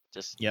 man,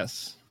 just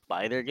Yes,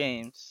 buy their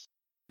games.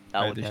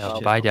 That try would this Yeah, help.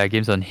 shit. buy their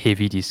games on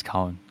heavy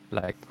discount,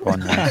 like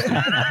Ron wants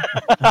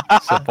to.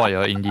 Support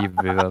your indie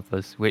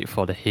developers. Wait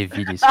for the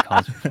heavy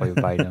discounts before you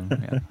buy them.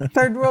 Yeah,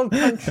 third world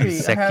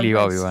country. I have exactly my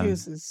what we want.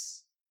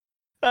 excuses.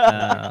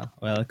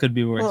 Well, it could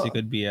be worse. It Well,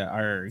 could be a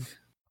ARG.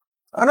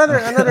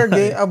 another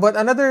game, but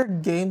another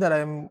game that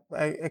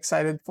I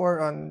excited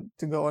for on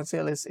to go on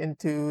sale is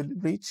Into the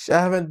Breach.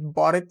 I haven't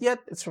bought it yet.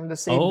 It's from the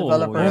same Oh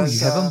developer Oh, you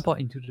as yes. haven't bought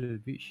Into the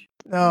Beach?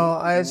 no,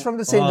 it's Ooh, from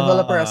the same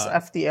developer as Uh,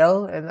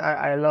 FTL, and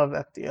I love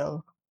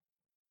FTL.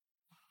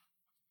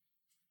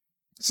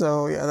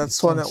 So yeah,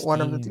 that's it's on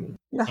one of the Steam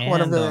yeah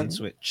and on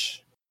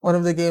Switch. one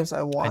of the games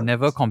I I want.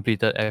 never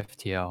completed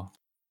FTL.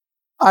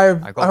 I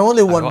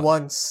only I won got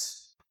once.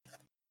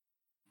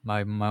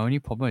 my only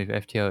problem with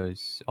FTL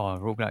is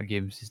roguelike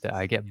games is that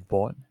I get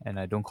bored and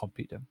I don't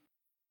complete them.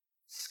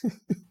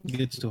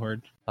 It's too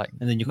hard, Like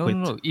and then you no quit.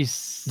 no no,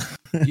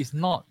 it's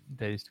not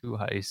that it's too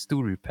hard. It's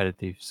too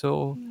repetitive.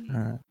 So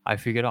I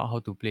figured out how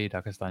to play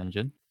Darkest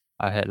Dungeon.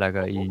 I had like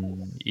a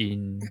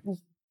in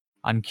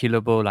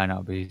unkillable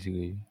lineup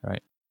basically,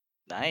 right?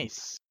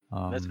 nice.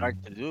 That's hard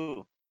Um, to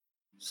do.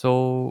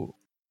 so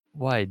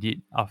what I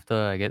did after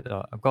I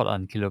got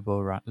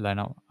unkillable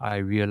lineup, I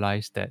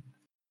realized that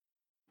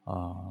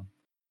uh,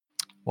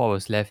 what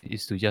was left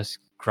is to just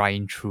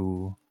grind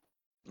through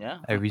Yeah.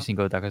 every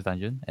single Darkest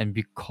Dungeon, and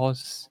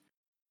because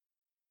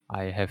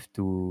I have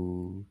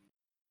to,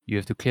 you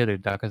have to clear the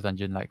Darkest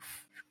Dungeon like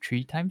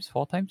 3 times,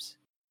 4 times.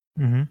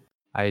 Mm-hmm.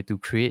 I had to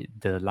create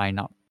the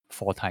lineup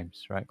 4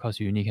 times, right? Because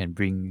you only can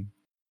bring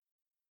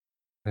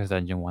Darkest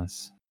Dungeon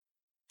once.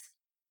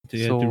 So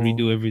you had to So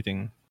redo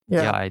everything.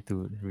 yeah, Yeah, I had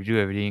to redo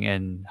everything,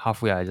 and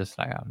halfway I just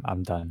like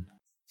I'm done.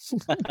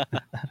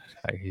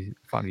 Like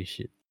fuck this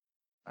shit.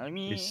 I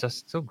It's mean,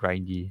 just so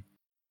grindy.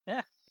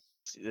 yeah. I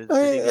It's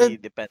mean, really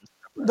depends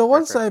on the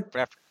ones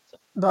preference.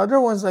 the other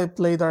ones I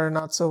played are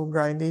not so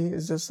grindy.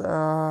 It's just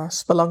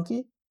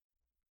Spelunky.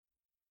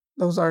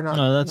 Those are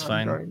No, that's not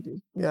fine.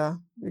 grindy. Yeah,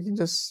 you can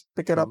just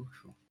pick it up True,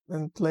 true.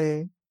 and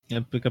play. Yeah,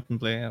 pick up and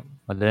play.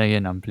 But then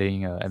again, I'm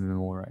playing a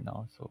MMO right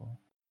now, so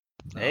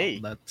No, Hey,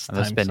 that's I'm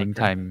just time spending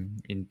sucker. time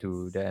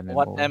into the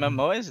what MMO.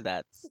 MMO is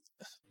that?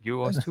 Guild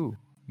Wars 2.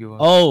 Guild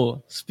Wars.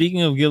 Oh,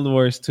 speaking of Guild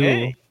Wars 2,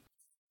 Hey,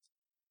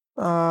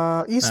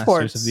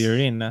 Masters of the Esports.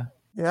 Arena.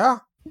 Yeah,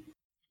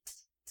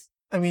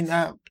 I mean,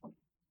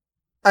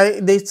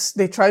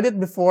 they tried it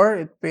before.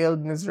 It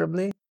failed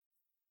miserably,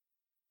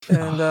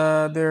 and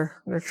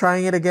they're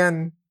trying it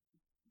again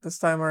this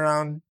time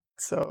around.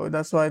 So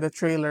that's why the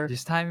trailer.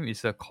 This time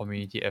it's a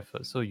community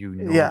effort, so you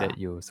know Yeah, that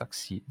you'll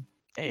succeed.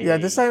 yeah.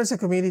 This hey. time it's a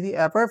community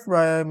effort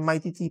by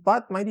Mighty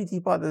Teapot. Mighty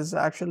Teapot is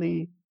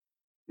actually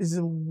is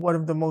one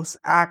of the most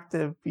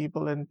active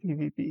people in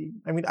PvP.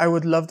 I mean, I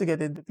would love to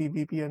get into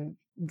PvP and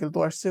Guild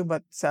Wars too,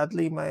 but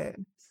sadly,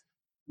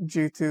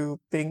 due to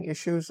ping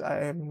issues,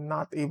 I am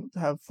not able to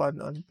have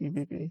fun on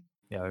PvP.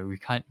 Yeah, we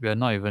can't. We are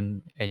not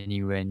even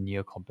anywhere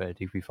near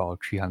competitive with our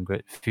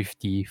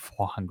 350,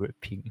 400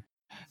 ping.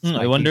 I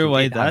Spiking wonder to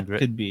why that 800.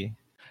 could be.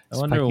 I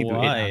wonder Spiking to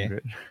why.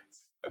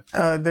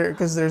 800.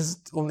 Because there's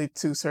only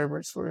 2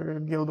 servers for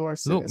Guild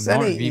Wars. Look, It's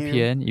NAEU.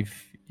 NordVPN.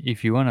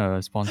 If you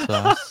wanna sponsor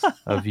us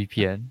a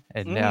VPN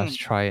and let us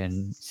Mm, try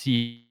and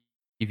see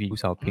if we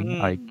lose our ping,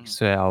 I mm,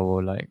 swear I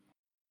will I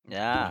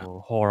yeah.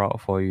 will whore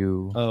out for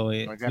you Oh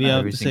wait, We're we gonna. have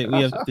every to say single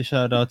we have episode. to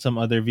shout out some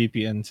other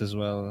VPNs as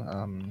well.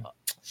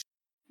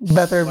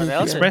 Better What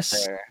else is VPN. Express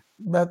there?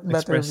 Better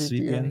Express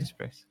VPN. VPN,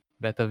 Express,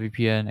 Better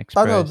VPN,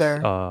 Tunnel Express,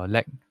 Bear.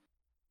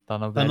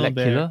 Tunnel Bear, Tunnel Lag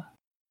Bear. Killer.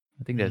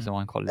 I think there's Mm.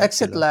 one called Lag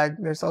Exit Killer. lag.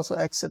 There's also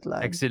exit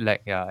lag. Exit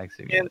Lag, yeah,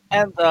 Exit Lag.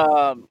 And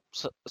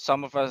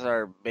some of us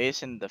are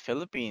based in the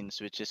Philippines,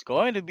 which is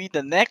going to be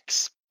the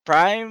next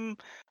prime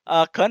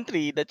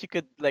country that you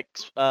could like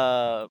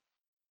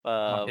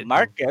Market to.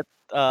 market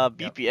Yep.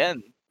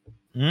 VPN.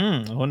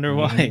 I wonder Mm.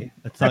 why.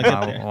 Let's not get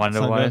I there. Let's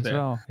wonder not why go as there.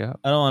 well. Yeah.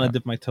 I don't want to Yep.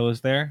 dip my toes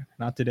there.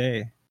 Not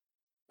today.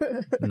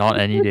 Not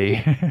any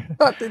day.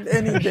 Not in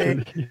any day.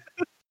 Actually,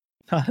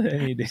 Not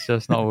any day. it's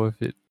just not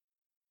worth it.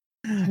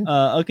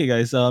 Okay,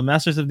 guys.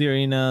 Masters of the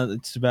Arena.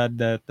 It's bad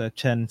that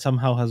Chen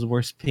somehow has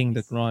worse ping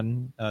than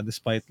Ron,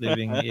 despite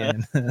living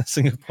in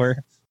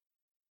Singapore.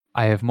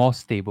 I have more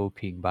stable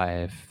ping, but I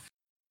have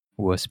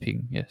worse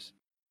ping. Yes.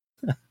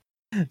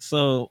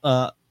 So,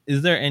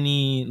 is there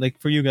any like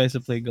for you guys to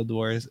play Guild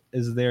Wars?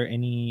 Is there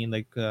any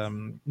like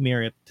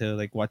merit to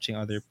like watching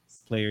other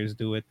players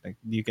do it? Like,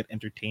 do you get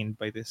entertained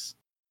by this?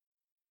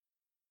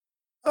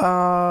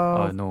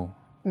 No.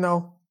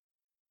 No.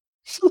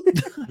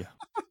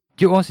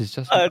 Guild Wars is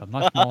just a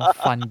much more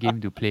fun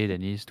game to play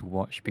than it is to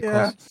watch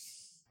Yeah. because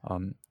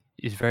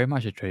it's very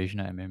much a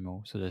traditional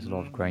MMO, so there's a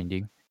lot of Mm.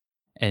 grinding.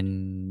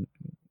 And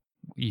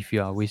if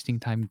you are wasting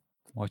time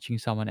watching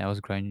someone else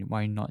grind,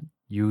 why not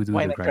you do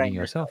Why the not grinding grind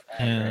yourself? yourself?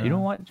 Yeah. You know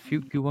Right.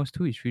 what? Guild Wars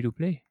 2 is free to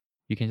play.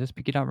 You can just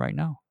pick it up right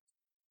now.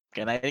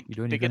 Can I You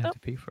don't pick even it have up? to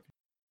pay for it.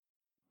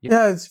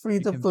 Yeah, it's free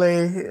You to can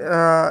play.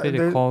 play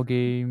the core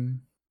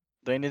game.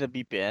 Do I need a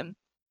VPN?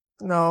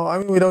 No, I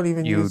mean we don't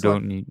even You use one.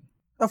 don't need.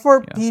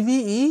 For Yeah.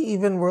 PvE,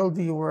 even World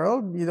v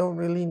World, you don't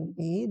really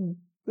need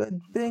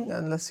good thing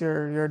unless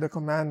you're the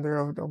commander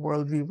of the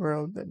World v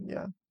World. Then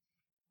yeah,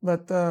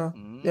 but yeah,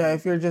 Mm.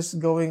 if you're just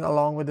going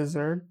along with the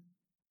Zerd,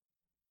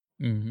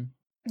 Mm-hmm.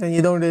 then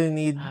you don't really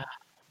need Ah,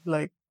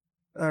 like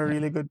a Yeah.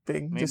 really good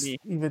ping. Just maybe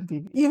even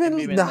PvE, even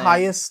maybe like the when I'm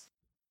highest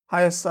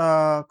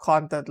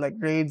content like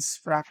raids,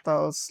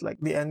 fractals,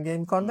 like the end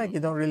game content, mm, you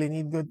don't really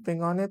need good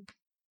ping on it.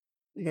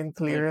 You can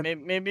clear it.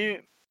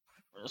 maybe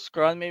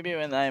Scroll, maybe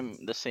when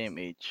I'm the same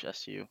age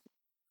as you,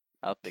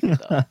 I'll pick it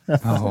up.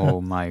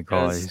 Oh my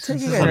god, Cause, this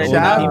Taking is a right so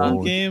jab. People now,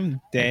 old. game.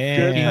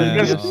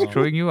 Just Damn.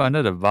 throwing you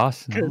under the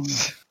bus. No.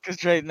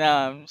 cause right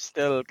now I'm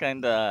still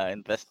kinda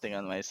investing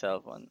on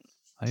myself on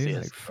Are you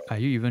CSGO. are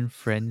you even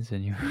friends?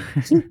 And you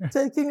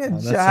Taking a Oh,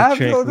 that's a jab.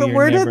 trick. We are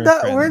Where did never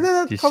where did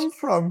friends. that come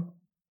from?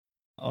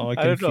 Oh, I I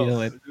can don't know.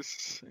 feel it. I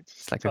just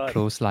it's like a thought.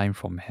 close line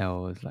from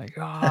hell. It's like,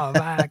 oh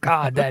my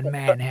god, that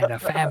man had a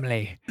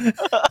family.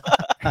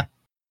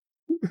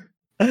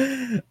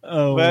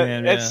 Oh But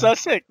man, it's yeah. so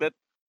sick that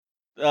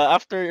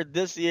after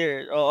this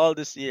year, or all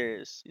these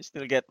years, you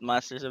still get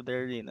Masters of the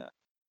Arena.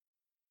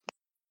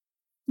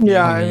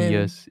 Yeah, How I many mean,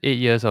 years? 8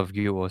 years of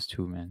Guild Wars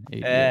 2, man.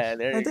 8 years.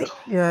 There I you go. think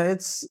yeah,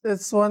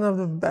 it's one of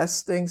the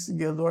best things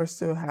Guild Wars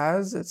 2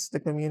 has. It's the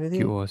Guild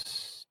community.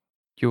 Wars,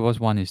 Guild Wars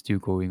 1 is still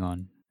going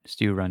on,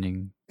 still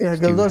running, Yeah,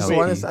 Guild still Wars Wait,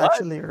 1 is healthy. what?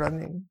 actually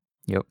running.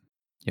 Yep,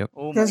 yep.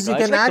 Oh my Because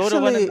god! It's like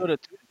Dota 1 and Dota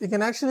 2. you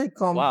can actually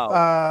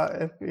Wow.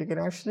 if you can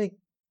actually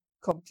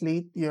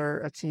complete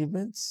your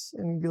achievements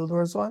in Guild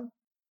Wars 1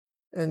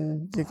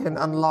 and you can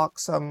Oh, unlock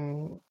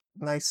some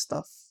nice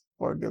stuff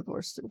for Guild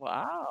Wars 2.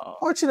 wow.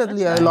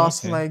 Fortunately, That's I Oh, nice.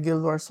 lost okay. my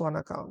Guild Wars 1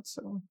 account,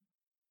 so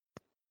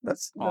that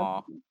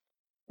Aw.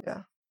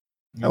 yeah.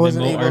 I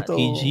wasn't able to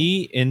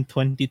MMORPG in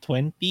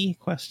 2020?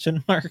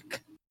 Question mark. Hey,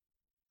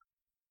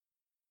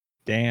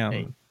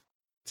 Damn,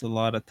 it's a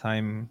lot of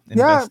time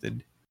Yeah,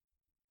 invested.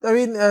 I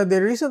mean, they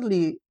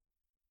recently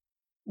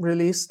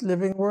released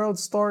Living World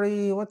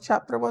Story. What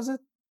chapter was it?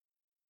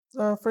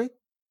 Free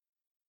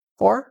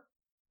 4.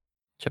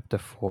 Chapter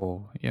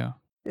 4, yeah.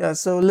 Yeah.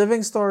 So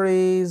Living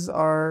Stories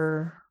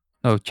are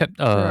No,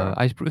 yeah,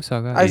 Iceberg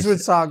Saga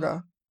Icewood is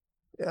Saga.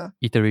 Yeah.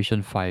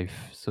 iteration 5.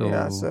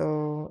 Yeah. So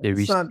So they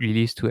it's not.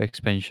 released 2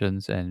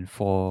 expansions and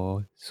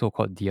 4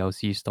 so-called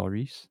DLC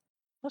stories.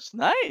 that's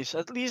nice.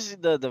 At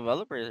least the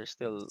developers are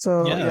still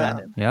So going Yeah, at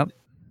yeah, it. Yep.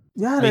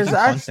 yeah. There's making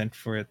actually content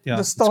for it. the Yeah,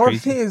 it's story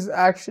crazy. is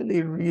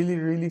actually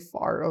really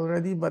far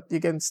already, but you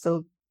can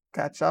still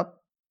catch up.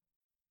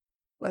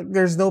 Like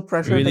there's no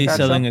pressure to Really catch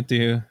selling up. it to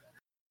you.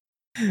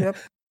 Yep.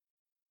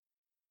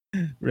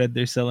 Red,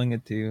 they're selling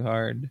it to you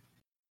hard.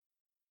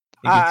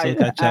 You can still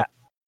I catch I up.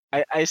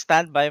 I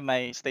stand by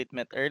my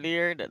statement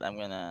earlier that I'm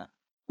gonna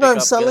No, pick I'm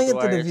up selling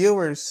guild it to the wars.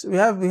 viewers. We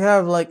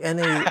have like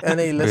NA We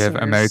have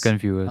listeners. American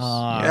viewers.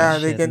 Ah, Yeah,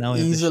 they shit. can Now we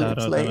have to easily shout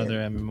out play it.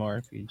 another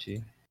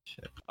MMORPG.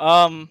 Shit.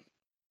 Final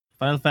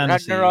Ragnarok,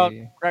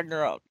 Fantasy.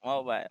 Ragnarok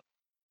Mobile.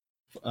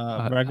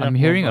 I'm Ragnarok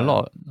hearing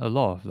Mobile. a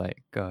lot of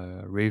like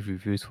rave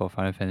reviews for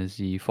Final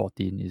Fantasy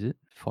 14. Is it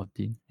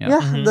 14? Yeah.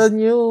 Yeah, Mhm. the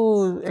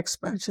new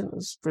expansion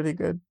is pretty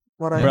good.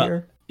 What I Yeah.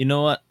 hear. You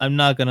know what? I'm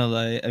not gonna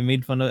lie. I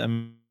made fun of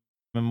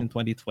MMO in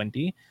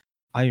 2020.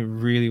 I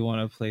really want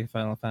to play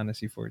Final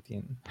Fantasy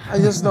 14. I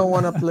just don't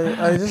want to play.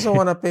 I just don't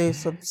want to pay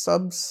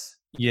subs.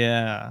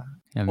 Yeah.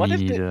 Yeah, What me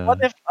if neither.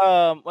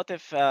 what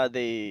if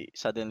they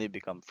suddenly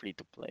become free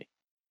to play?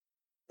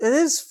 It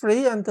is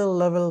free until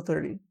level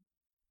 30.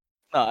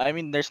 No, I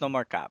mean there's no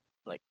more cap.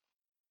 Like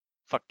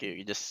fuck you,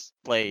 you just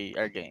play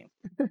our game.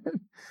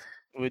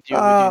 Would you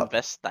Uh,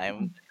 invest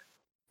time?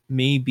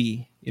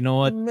 Maybe. You know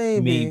what?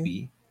 maybe. Maybe.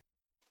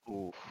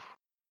 Oof.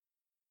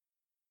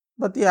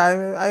 But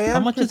yeah, I How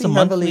am much is pretty a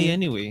monthly heavily.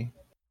 anyway?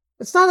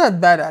 It's not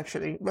that bad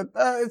actually, but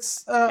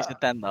Is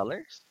it $10?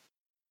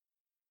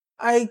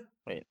 I.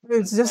 Wait,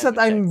 It's just let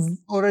that me check. I'm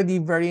already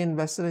very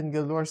invested in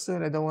Guild Wars 2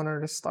 and I don't want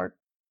to restart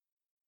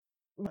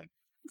like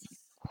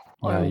Yeah,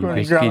 on Oh you my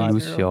basically ground god.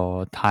 lose zero.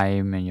 your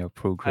time and your I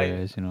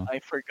progress. You know, I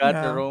forgot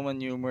the Yeah, Roman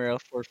numeral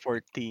for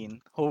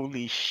 14.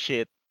 Holy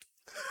shit.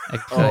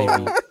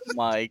 XIV. Oh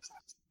my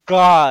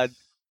god.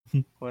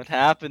 What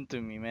happened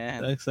to me,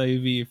 man?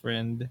 XIV,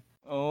 friend.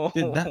 Oh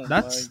Dude, my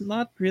that's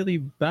not really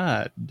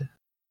bad.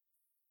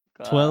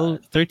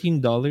 12 god.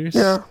 $13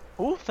 yeah,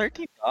 Oh,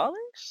 $13?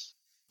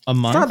 a it's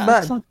month? not Yeah,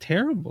 That's bad. not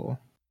terrible.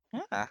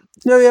 yeah.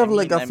 Yeah, we I have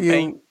like mean, I'm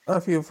paying.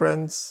 a few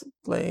friends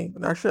playing.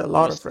 Actually, a I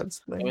lot of was,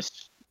 friends I playing. was.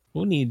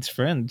 Who needs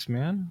friends,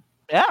 man?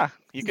 Yeah,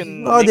 you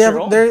can Oh, make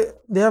your own.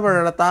 they have a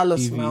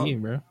Ratalos mount.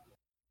 PvE, bro.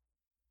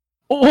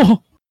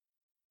 Oh,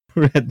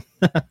 red.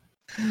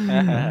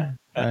 I'm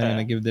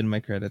gonna give them my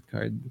credit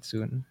card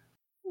soon.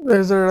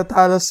 There's a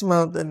Ratalos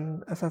mount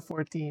in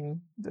FF14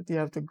 that you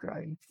have to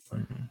grind for.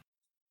 Mhm.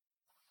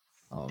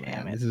 Oh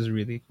Damn man, it. this is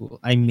really cool.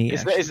 I may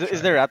Is the actually is the,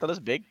 is try the it.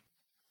 Rathalos big?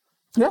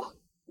 Yeah,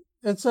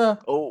 it's a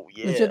Oh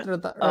legit yeah.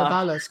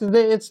 Ratalos because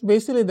it's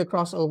basically the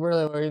crossover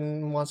like,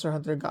 wherein Monster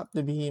Hunter got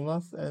the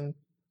Behemoth and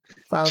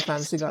Final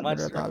Fantasy Jesus, got the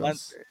Monster Ratalos.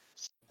 Hunter.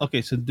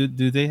 Okay, so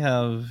do they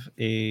have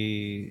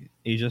a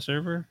Asia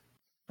server?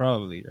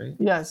 Probably, right?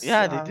 Yes,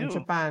 Yeah, they do.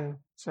 Japan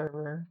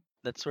server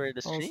That's where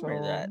the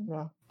streamer's also. at.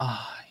 Yeah.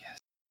 Ah, yes.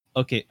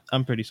 Okay,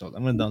 I'm pretty sold.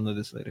 I'm gonna download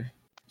this later.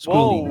 Screw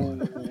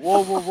League.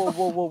 Whoa, whoa, whoa, whoa,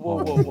 whoa, whoa, whoa,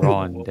 Oh, whoa, whoa, whoa,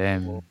 Ron, whoa, whoa.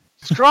 damn.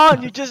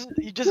 Scrawn, you just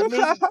made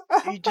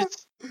you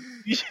just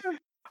you,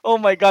 oh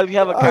my god, we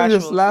have a I'm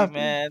just casualty, laughing.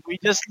 man. We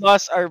just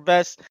lost our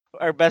best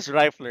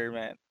rifler,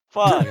 man.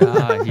 Fuck.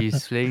 Yeah,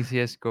 he's playing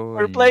CSGO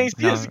We're and playing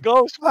now CSGO,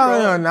 Oh,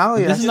 yeah, Scrawn. now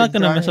he This has is to not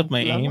gonna mess up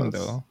grind my aim levels.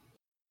 though.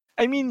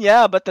 I mean,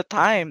 yeah, but the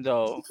time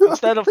though.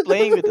 Instead of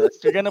playing with us,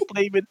 you're gonna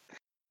play with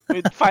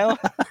final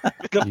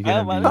with the you're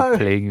final gonna be man. Oh,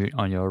 playing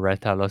on your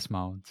Ratalos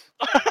mount.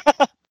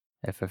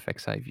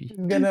 FFXIV. he's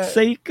gonna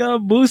Seika,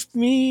 boost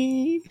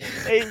me.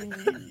 Hey,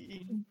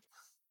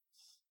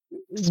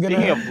 he's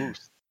speaking of gonna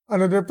boost,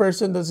 another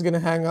person that's gonna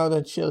hang out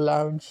at Chill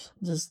Lounge.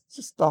 Just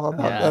talk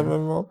about yeah. Uh,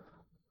 MMO.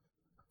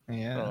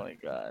 yeah. Oh my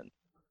god.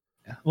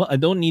 Yeah. Well, I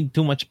don't need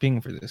too much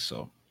ping for this,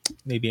 so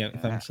maybe if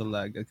I'm Yeah. still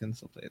lag, I can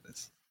still play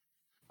this.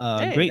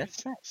 Hey, Great.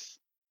 that's nice.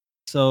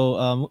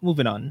 So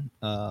moving on,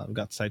 we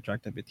got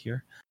sidetracked a bit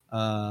here.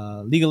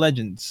 League of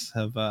Legends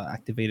have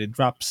activated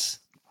drops,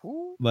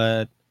 Who?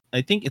 but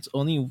I think it's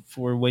only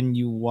for when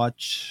you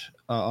watch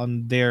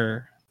on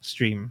their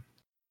stream.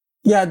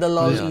 Yeah, the Is Oh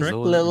LOL, this yeah, correct?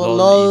 LOL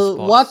LOL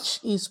esports.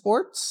 Watch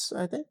Esports,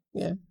 I think.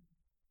 Yeah.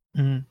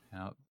 Mhm.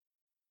 Yeah,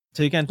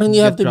 So you can't And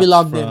you have get to be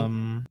drops logged in.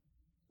 from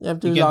You have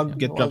to you be can't logged in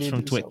get while drops you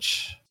from do so.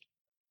 Twitch.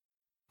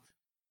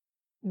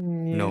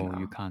 no, Yeah.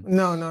 you can't.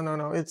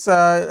 No. It's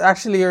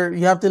actually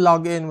you have to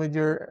log in with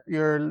your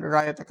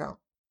Riot account.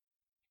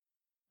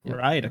 Yep,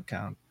 Riot yep.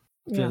 account.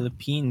 Yeah.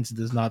 Philippines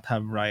does not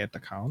have Riot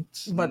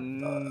accounts. But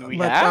We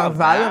have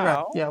Valorant,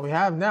 now. yeah, we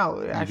have now.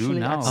 It You do actually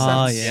now.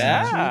 Oh accepts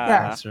yeah, Yeah. Gcash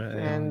that's right.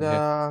 and You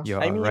have your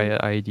I mean,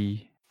 Riot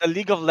ID. the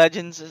League of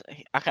Legends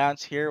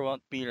accounts here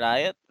won't be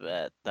Riot,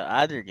 but the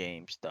other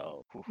games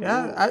though.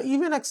 yeah, Hoo-hoo.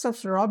 even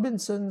accepts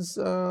Robinson's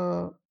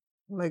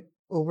like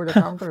over the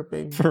counter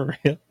ping. For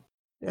real?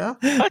 Yeah,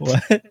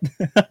 What? What?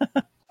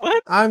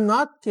 What? I'm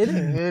not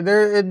kidding.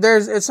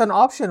 There's it's an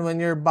option when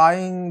you're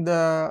buying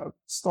the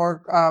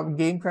store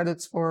game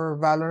credits for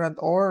Valorant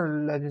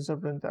or Legends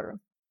of Runeterra.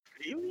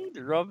 Really?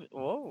 The Rob? I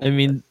Whoa,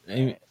 mean,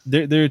 that's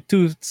nice. there are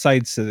two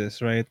sides to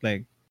this, right?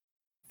 Like,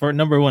 for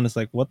number one, it's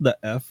like, what the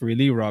f,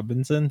 really,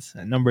 Robinsons?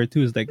 And number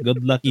two is like,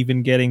 good luck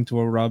even getting to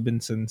a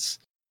Robinsons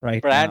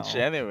right Branch now.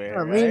 I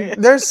anywhere, mean, right?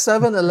 there's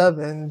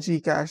 7-Eleven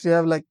Gcash. They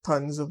have like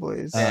tons of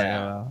ways. Yeah,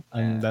 Yeah. well,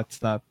 Yeah.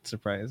 that's not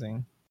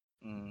surprising.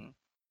 Mm.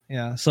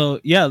 Yeah, so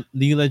yeah,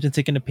 League of Legends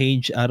taking a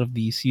page out of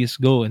the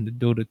CS:GO and the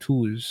Dota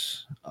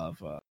 2s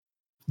of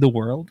the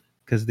world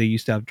because they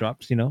used to have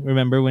drops. You know,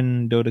 remember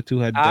when Dota 2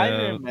 had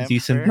I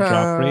decent remember.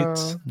 drop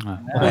rates? I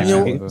When Yeah. you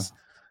remember. Right?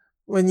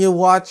 when you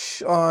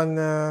watch on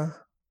uh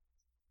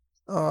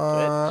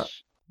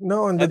Twitch.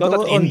 No, on on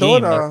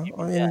In-game, not Dota,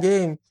 on in Yeah.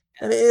 game,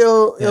 and yeah,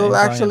 it'll in client.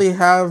 actually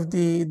have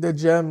the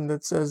gem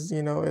that says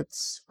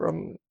it's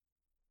from.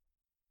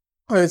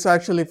 Oh, it's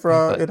actually Yeah,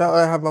 from but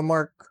I have a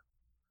mark.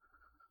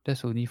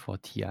 that's only for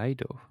TI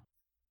though.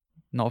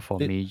 Not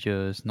for It,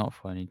 majors, not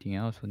for anything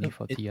else, only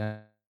for it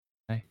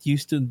TI.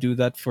 used to do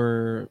that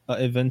for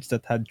events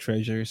that had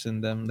treasures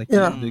in them, like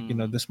Yeah,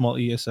 the small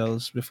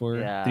ESLs before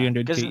Yeah,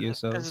 300k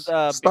because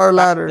ESLs. Star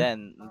Ladder. back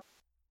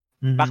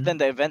Mm-hmm. then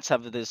the events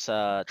have this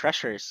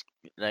treasures,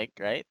 like,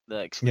 right,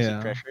 the exclusive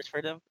Yeah. treasures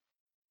for them.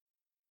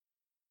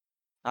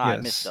 I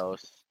miss Yes.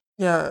 those.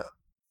 Yeah.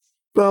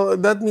 Well,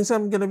 that means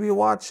I'm gonna be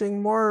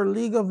watching more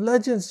League of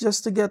Legends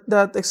just to get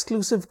that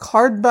exclusive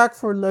card back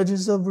for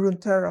Legends of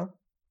Runeterra.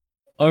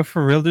 Oh,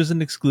 for real? There's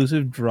an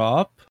exclusive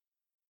drop.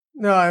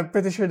 No, I'm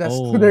pretty sure that's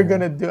what they're Oh.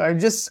 gonna do.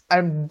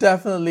 I'm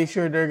definitely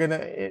sure they're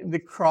gonna the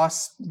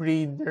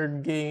crossbreed their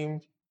game,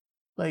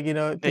 like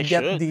to They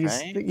get should, these.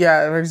 right?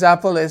 Yeah, for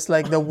example, is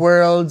like the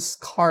world's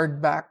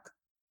card back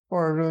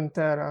for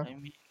Runeterra. I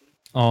mean,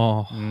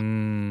 Oh,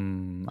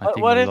 I what think a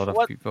what if lot of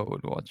what people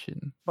would watch it.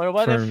 but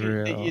what for if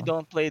you real.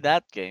 don't play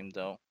that game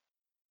though?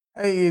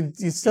 Hey, you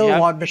You still have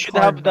want you the should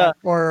have card the back,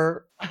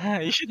 or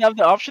you should have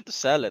the option to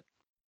sell it,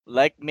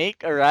 like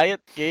make a Riot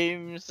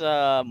Games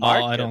Oh,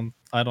 market.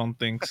 I don't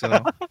think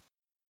so.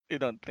 You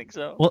don't think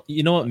so? Well,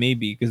 you know what? What?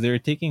 Maybe because they're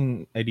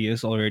taking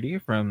ideas already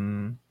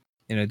from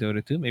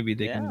Dota 2. Maybe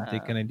they can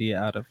take Yeah, an idea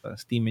out of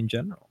Steam in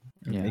general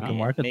and make Yeah. a make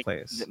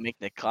marketplace. make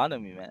the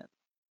economy, man.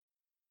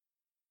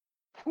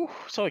 Whew,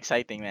 so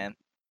exciting, man.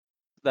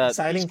 The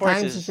exciting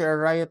esports times if is, you're a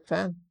Riot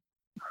fan.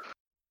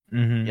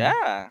 Mm-hmm.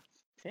 yeah,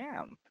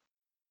 damn.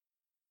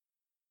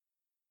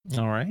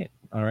 All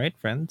right,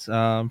 friends.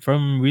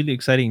 From really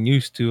exciting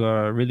news to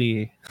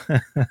really,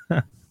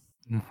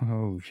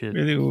 Oh shit.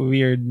 really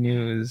weird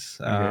news.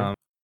 Okay.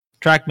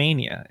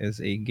 Trackmania is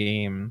a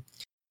game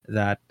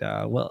that,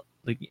 well,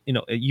 like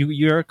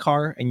you're a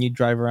car and you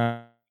drive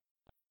around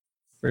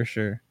for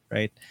sure,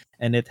 right?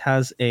 And it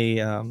has a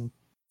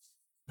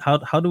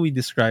how do we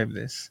describe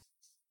this?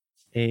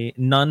 A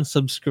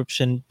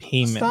non-subscription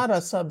It's not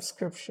a payment.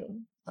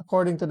 subscription,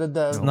 according to the It's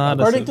dev. No, not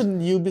a According sub, to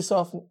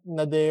Ubisoft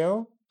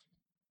Nadeo,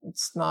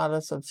 it's not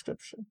a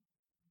subscription.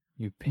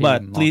 you pay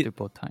but please,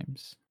 multiple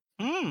times.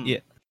 Hmm, yeah,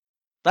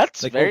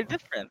 that's like very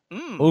different.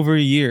 Hmm. over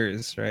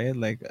years, right?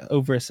 Like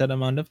over a set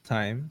amount of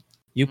time,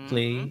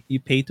 Mhm. you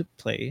pay to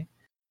play,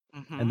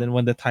 and Mhm. then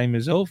when the time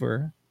is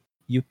over,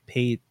 you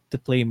pay to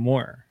play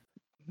more.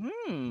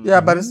 Yeah,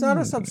 Hmm. but it's not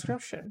a Mm.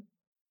 subscription.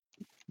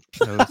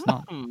 No, it's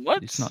not.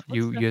 It's not. What's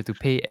You the you have to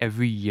pay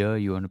every year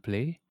you want to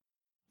play,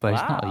 but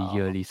it's not a wow?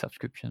 yearly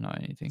subscription or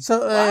anything.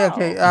 So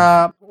okay,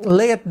 Wow.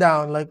 lay it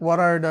down. Like, what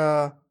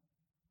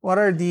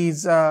are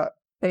these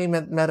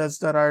payment methods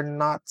that are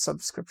not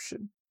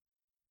subscription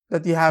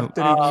that you have No,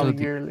 to renew so Um.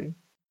 yearly?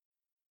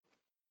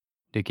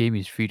 the game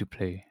is free to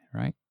play,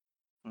 right?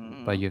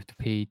 But Mhm. you have to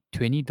pay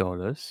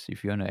 $20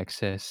 if you want to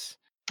access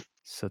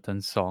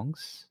certain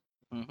songs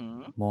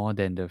Mhm. more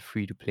than the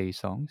free to play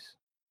songs,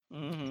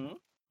 Mhm.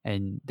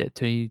 and that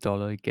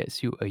 $20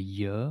 gets you a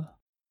year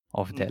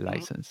of that Mhm.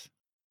 license.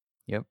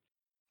 Yep.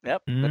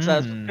 Yep. That's not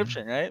a Mm.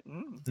 subscription, right?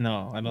 Mm.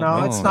 No, I don't No,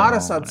 think it's No, not so.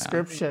 a no, no.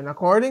 subscription.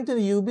 According to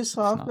the It's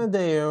Ubisoft not.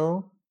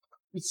 Nadeo,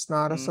 it's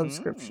not a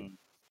subscription. Mhm.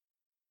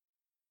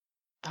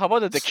 How about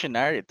the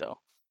dictionary though?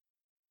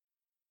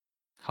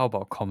 How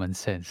about common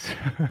sense?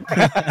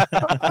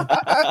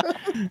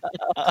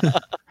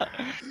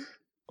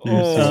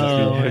 You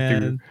seriously Oh Oh. have to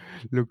man,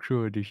 look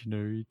through a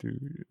dictionary to.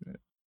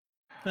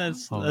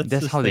 that's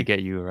That's how just they like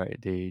get you, right?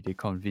 They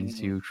convince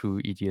Mhm. you through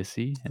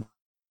idiocy, and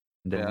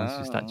then once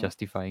you start Yeah.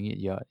 justifying it,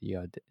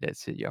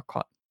 that's it. You're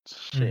caught.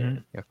 hmm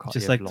Shit. You're caught.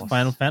 just You've like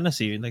Final lost.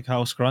 Fantasy, like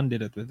how Scron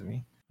did it with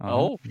me. Uh-huh.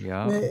 Oh,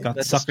 Yeah. Eh, Got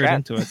that's a suckered strat.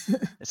 into it.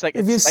 It's like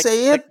if you it's like say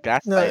it's like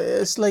it, no,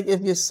 gaslighting. it's like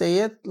if you say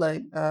it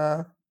like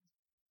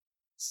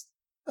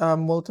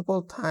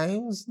multiple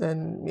times,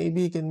 then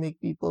maybe you can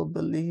make people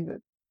believe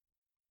it.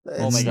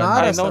 Oh my It's god.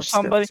 not Mm. a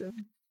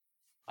subscription.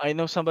 I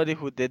know somebody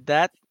who did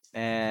that,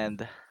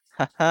 and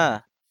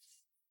haha.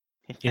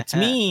 It's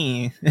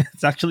me.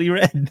 It's actually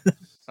red.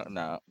 Oh,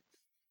 no.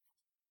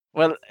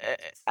 Well,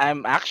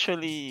 I'm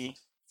actually,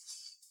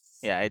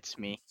 yeah, it's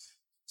me.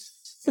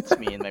 It's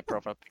me in my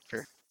profile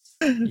picture.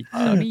 It's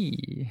Uh,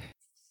 me.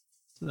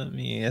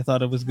 I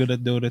thought I was good at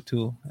Dota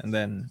 2, and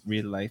then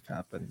real life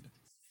happened.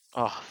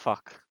 oh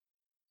fuck.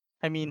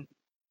 I mean,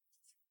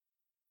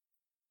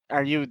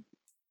 are you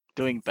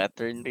doing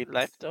better in real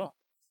life though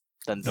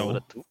than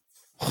Dota No, 2?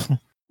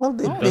 Well,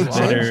 it Oh, they does you are.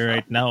 changed. better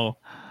right now.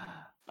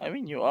 I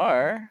mean, you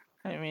are.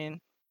 I mean,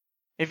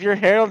 if you're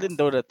Herald in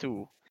Dota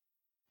 2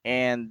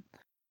 and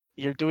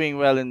you're doing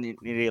well in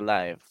real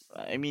life,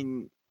 I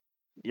mean,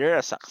 you're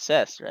a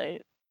success,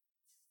 right?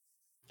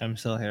 I'm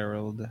still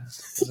Herald.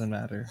 Doesn't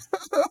matter.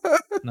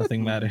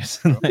 Nothing Hmm, matters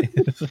in true.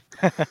 life.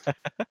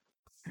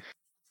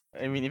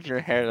 I mean, if you're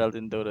Herald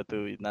in Dota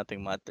 2,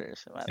 nothing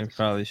matters. It I matters.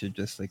 probably should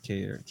just like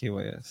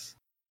KYS.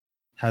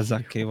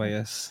 Hazak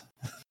KYS.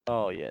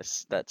 Oh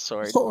yes, that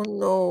sword. Oh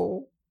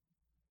no.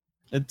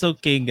 It's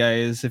okay,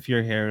 guys. If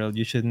you're Herald,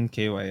 you shouldn't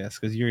KYS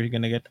because you're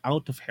gonna get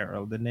out of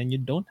Herald, and then you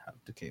don't have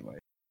to KYS.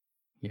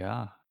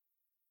 Yeah,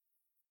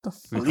 The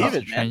Believe because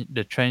fuck? it, man.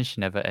 the trench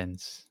never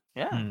ends.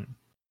 Yeah.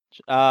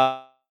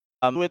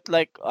 Hmm. With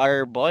like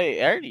our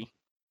boy Early.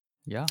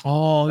 Yeah.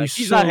 Oh, Like he's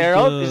he's not so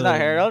Herald. He's not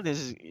good. Herald.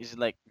 He's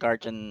like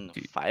Guardian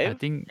Dude, I 5,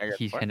 think Guardian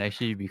he 4. can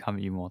actually become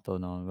immortal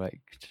now.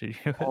 Like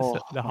Oh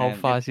how man, if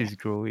fast he's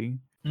growing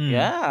Mm,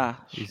 yeah,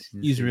 is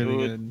he's insane. really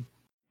dude. good.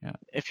 Yeah.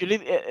 If you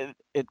really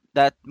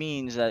that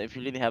means that if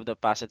you really have the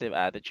positive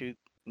attitude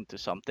into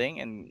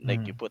something and like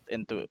Mm. you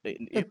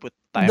It, put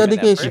time and effort If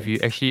dedication. you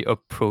actually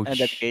and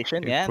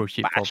dedication, yeah, and approach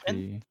it passion,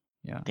 properly,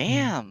 yeah, Mm.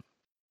 damn.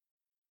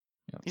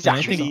 yeah. He's And I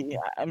It's think all, actually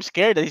I'm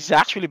scared that he's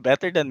actually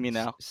better than me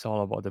now. it's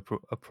all about the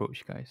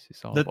approach, guys.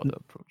 It's all that about the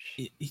approach.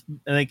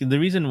 like the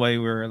reason why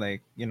we're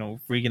like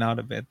freaking out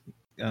a bit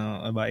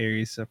about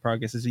Aries'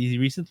 progress is he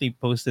recently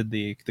posted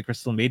the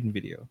Crystal Maiden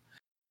video,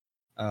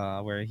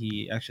 where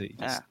he actually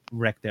Yeah. just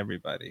wrecked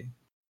everybody.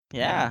 Yeah,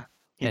 Yeah.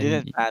 He and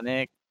didn't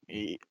panic.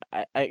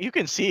 You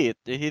can see it.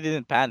 He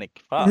didn't panic.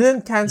 He Fuck.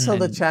 didn't cancel Mm.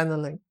 the and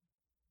channeling.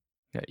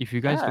 yeah, if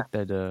you guys Yeah. looked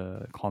at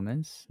the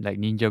comments, like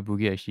Ninja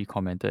Boogie actually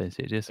commented and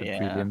said, "This is a Yeah.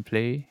 brilliant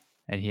play,"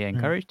 and he Mm.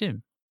 encouraged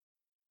him.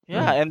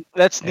 Yeah, Look, and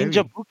that's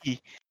Ninja Airy Buki.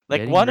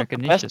 Like getting one of the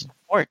best recognition.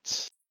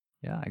 supports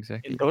Yeah, in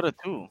exactly. Dota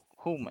 2.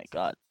 Oh my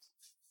god.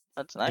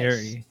 That's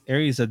nice.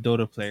 Aries a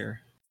Dota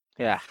player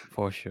Yeah.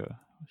 For sure.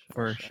 For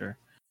for sure. sure,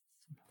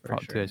 for Proud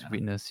to sure, have man.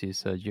 witnessed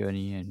his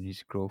journey and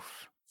his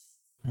growth.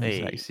 Mm.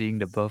 It's like Hey. seeing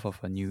the birth of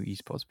a new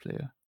esports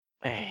player.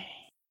 Hey.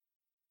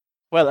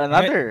 Well, All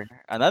right.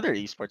 another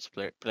esports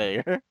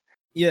player.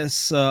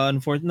 Yes,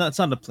 unfortunately, no, it's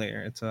not a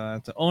player. It's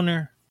an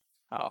owner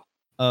Oh.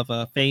 of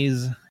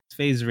Phase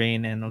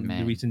Rain and all the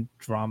Man, recent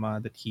drama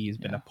that he's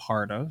been a yeah.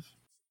 part of.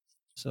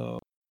 So,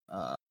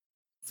 uh,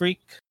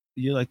 Freak,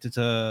 would you like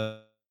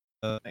to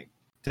like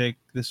take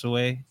this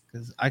away?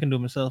 Because I can do it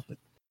myself. But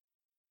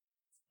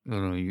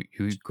No, you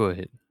go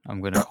ahead.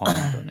 I'm gonna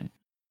comment on it.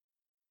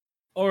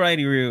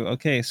 alrighty, Ryu.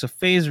 Okay, so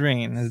Phase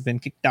Rain has been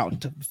kicked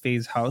out of the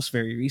Phase house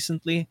very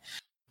recently,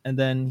 and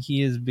then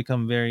he has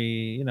become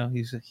very,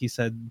 he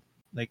said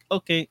like,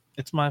 okay,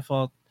 it's my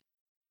fault.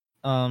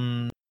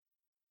 Um,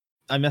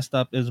 I messed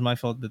up. It was my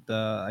fault that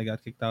I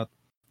got kicked out.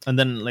 And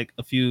then, like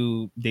a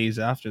few days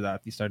after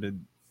that, he started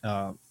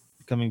uh,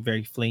 becoming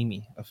very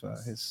flamey of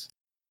his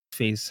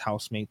Phase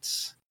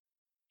housemates.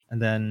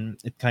 And then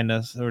it kind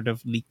of sort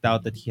of leaked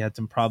out that he had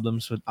some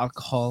problems with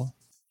alcohol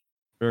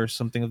or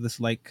something of this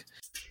like.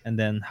 And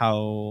then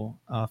how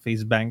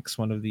Phase Banks,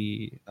 one of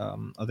the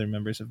other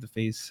members of the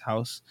Phase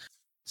house,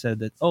 said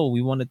that, oh,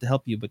 we wanted to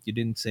help you, but you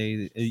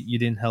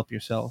didn't help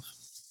yourself.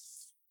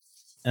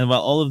 And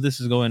while all of this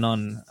is going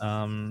on,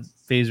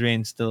 FaZe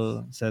Rain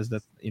still says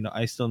that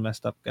I still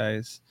messed up,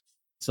 guys.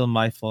 Still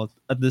my fault.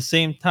 At the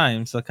same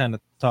time, still kind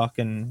of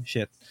talking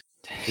shit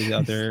to the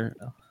other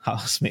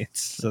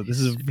housemates. So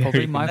this is It's probably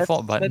very my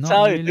fault, but That's not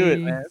how you do it,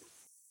 really. man.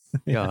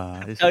 Yeah,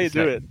 How you it's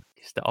do like it.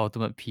 it's the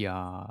ultimate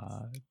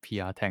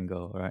PR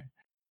tangle, right?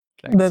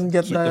 Like Then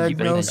get keep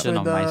diagnosed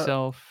attention with on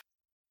myself.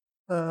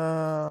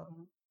 uh,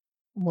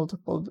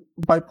 multiple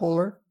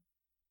bipolar.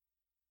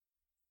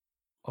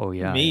 Oh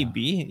yeah, yeah.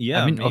 maybe, I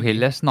yeah, mean, okay, maybe.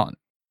 let's not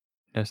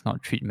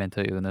treat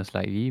mental illness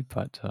lightly,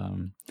 but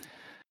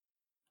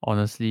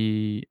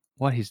honestly,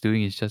 what he's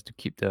doing is just to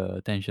keep the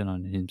attention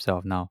on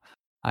himself. Now,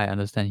 I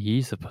understand he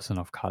is a person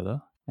of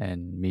color,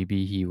 and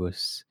maybe he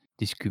was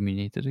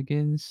discriminated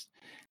against,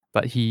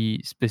 but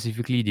he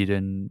specifically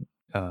didn't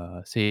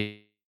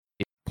say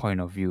point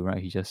of view,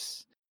 right? He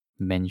just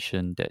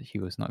mentioned that he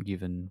was not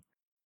given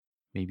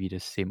maybe the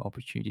same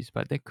opportunities,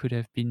 but that could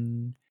have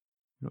been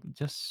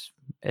just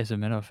as a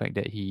matter of fact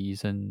that he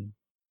isn't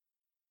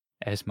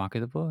as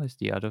marketable as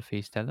the other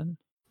face talent.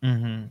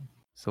 Mm-hmm.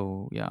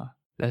 So yeah,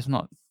 let's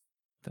not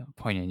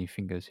point any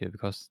fingers here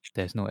because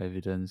there's no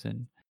evidence.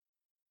 And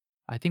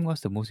I think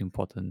what's the most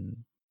important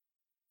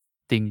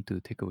thing to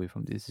take away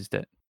from this is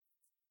that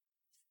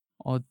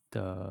all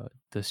the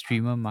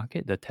streamer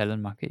market, the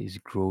talent market is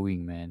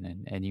growing, man,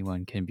 and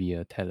anyone can be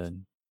a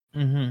talent.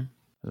 Mm-hmm.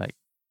 Like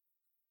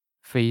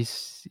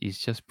face is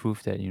just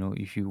proof that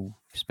if you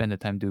spend the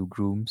time to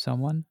groom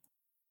someone,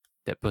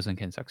 that person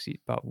can succeed.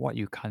 But what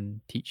you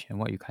can't teach and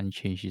what you can't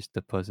change is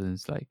the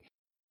person's like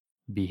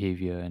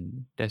behavior,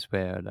 and that's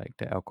where like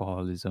the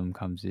alcoholism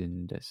comes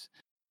in. That's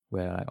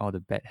where like all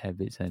the bad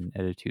habits and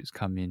attitudes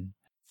come in.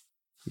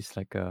 It's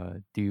like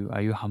are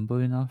you humble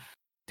enough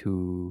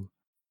to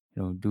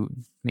do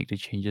make the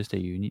changes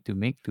that you need to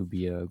make to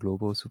be a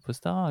global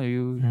superstar? Or are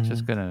you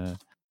just Mm-hmm.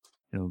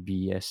 gonna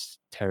be as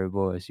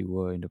terrible as you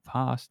were in the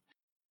past?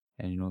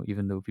 And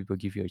even though people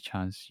give you a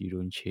chance, you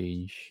don't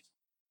change,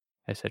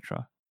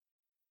 etc.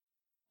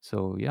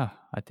 So yeah,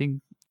 I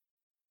think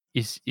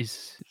it's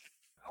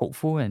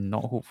hopeful and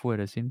not hopeful at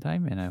the same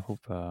time, and I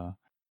hope for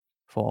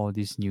all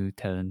these new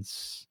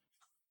talents,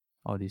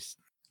 all these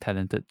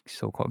talented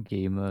so-called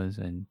gamers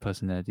and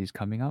personalities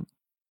coming up,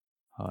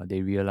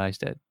 they realize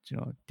that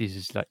this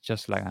is like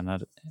just like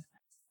another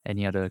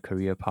any other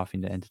career path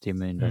in the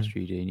entertainment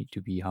industry. They need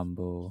to be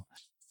humble.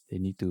 They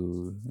need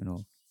to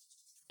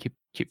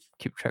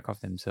keep track of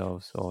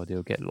themselves, or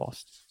they'll get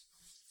lost.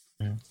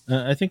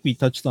 I think we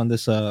touched on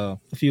this a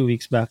few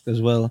weeks back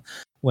as well,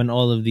 when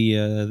all of the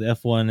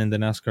F1 and the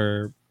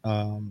NASCAR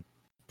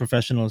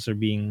professionals are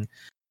being,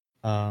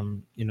 they're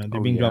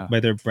Oh being yeah, dropped by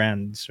their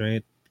brands,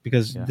 right?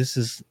 Because yeah. this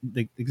is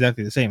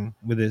exactly the same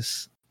with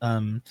this,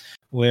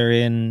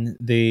 wherein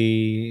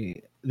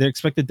they're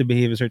expected to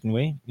behave a certain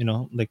way,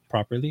 like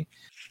properly,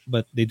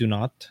 but they do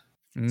not,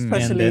 Mm, and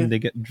then Especially they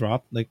get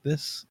dropped like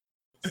this,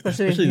 especially if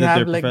especially you that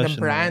they're have like the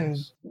brand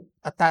professionals.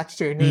 attached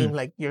to your Mm. name,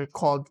 like you're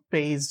called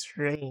Phase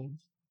Rain.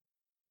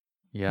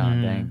 yeah,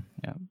 Mm. dang.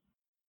 Yeah.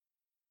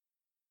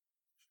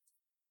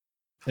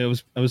 I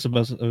was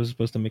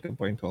supposed to make a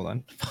point. Hold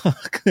on.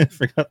 Fuck. I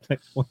forgot my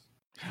point.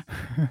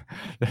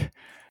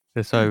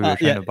 That's why we were trying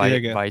Yeah, to there buy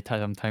you go. buy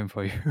some time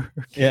for you.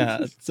 Okay.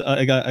 Yeah, so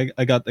I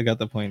got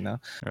the point now.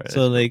 All right,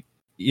 So let's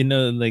go.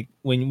 like, like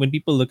when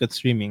people look at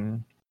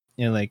streaming,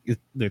 like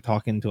they're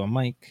talking to a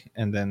mic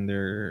and then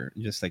they're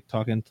just like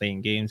talking,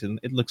 playing games, and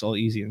it looks all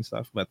easy and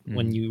stuff. But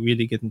when Mhm. you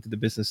really get into the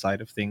business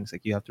side of things,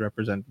 like you have to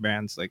represent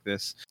brands like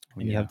this, Oh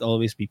and you have yeah. to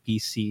always be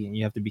PC, and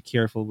you have to be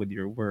careful with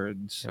your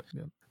words. Yep.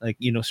 Yep.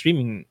 Like,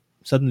 streaming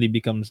suddenly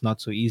becomes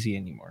not so easy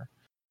anymore.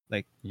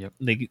 Like Yep.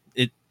 like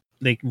it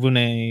like when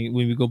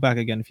we go back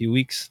again a few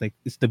weeks, like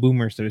it's the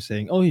boomers that are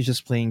saying, "Oh, he's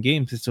just playing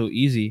games. It's so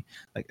easy."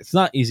 Like it's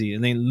not easy.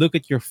 And then look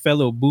at your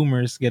fellow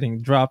boomers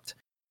getting dropped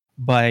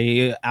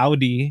by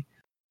Audi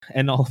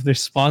and all of their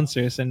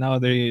sponsors, and now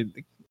they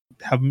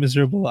have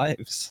miserable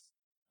lives.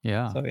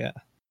 Yeah. So yeah,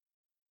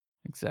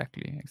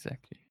 Exactly.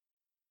 Exactly.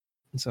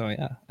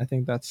 I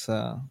think that's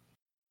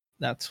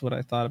what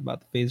I thought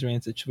about the phase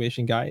rain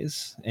situation,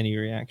 guys. Any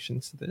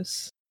reactions to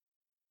this?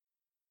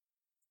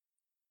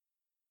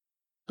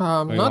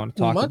 Or you want Not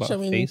to talk much. I about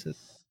mean, phases?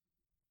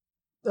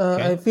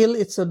 Okay. I feel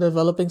it's a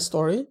developing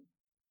story,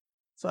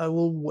 so I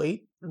will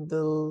wait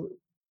until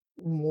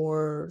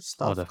more All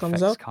stuff the comes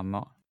facts out. come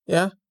out.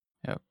 Yeah,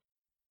 Yep.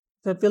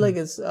 so I feel Hmm. like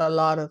it's a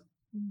lot of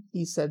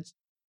he said,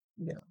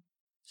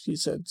 she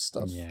said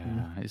stuff.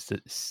 Yeah. It's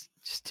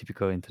just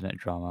typical internet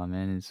drama,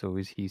 man. It's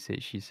always he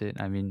said, she said.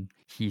 I mean,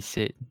 he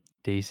said,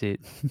 they said.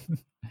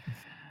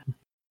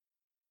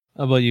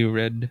 How about you,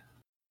 Red?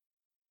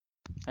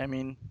 I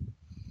mean,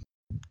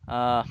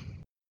 uh,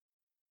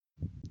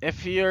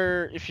 if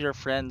your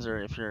friends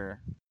or if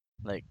your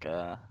like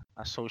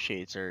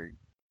associates are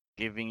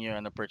giving you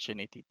an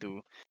opportunity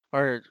to,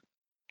 or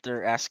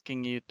they're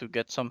asking you to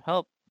get some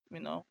help, you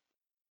know,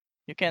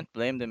 you can't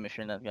blame them if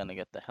you're not gonna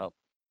get the help.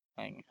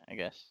 I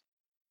guess.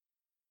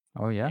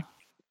 Oh yeah. Like,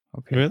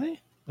 Okay.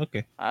 Really?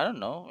 Okay. I don't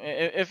know.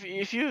 If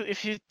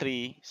you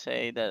three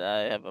say that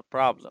I have a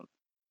problem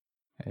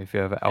If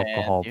you have an and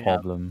alcohol you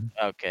have, problem.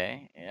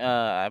 okay,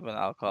 I have an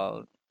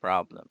alcohol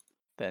problem,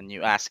 then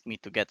you ask me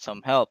to get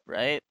some help,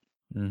 right?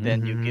 Mm-hmm.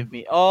 Then you Mm-hmm. give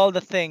me all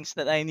the things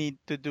that I need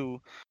to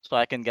do so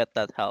I can get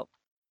that help.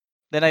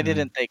 Then I Mm.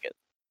 didn't take it.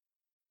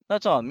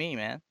 That's on me,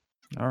 man.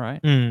 All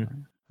right. Mm. All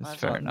right. That's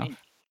That's fair on me.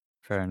 enough.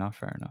 Fair enough.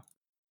 Fair enough.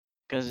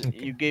 Because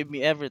you Okay. gave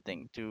me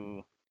everything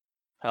to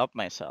help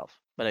myself,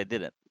 but I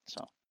didn't.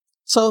 So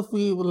So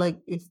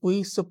if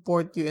we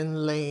support you in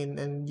lane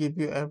and give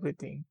you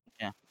everything,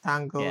 yeah,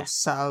 tango, yeah,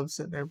 salves,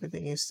 and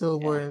everything, you still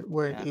yeah,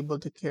 weren't yeah, able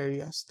to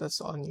carry us. That's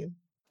on you.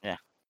 yeah.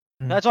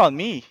 Mm. That's on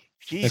me.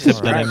 Jesus All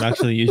Except that right. I'm Christ.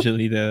 actually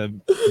usually the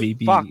Fuck.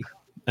 baby.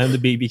 I'm the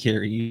baby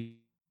carry usually.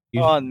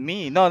 On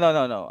me. No, no,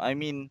 no, no. I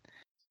mean,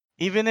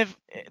 even if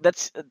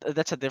that's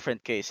a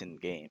different case in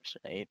games,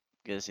 right?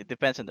 Because it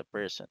depends on the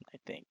person, I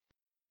think.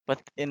 But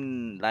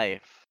in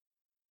life,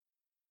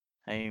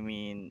 I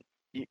mean,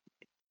 y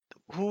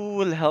who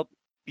will help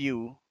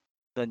you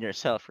than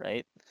yourself,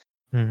 right?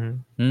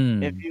 Mm-hmm.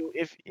 Hmm.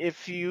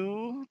 If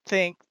you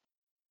think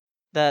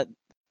that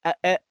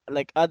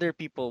like other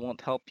people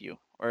won't help you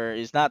or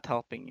is not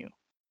helping you,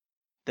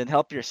 then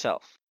help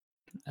yourself.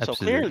 So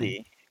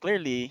Absolutely.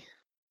 clearly,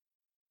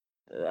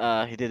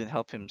 he didn't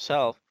help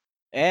himself.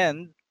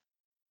 And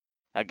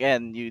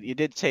again, you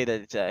did say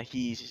that it's,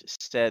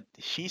 said,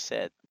 she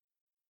said.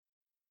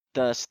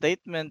 The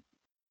statement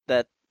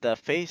that the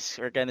face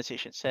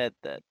organization said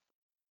that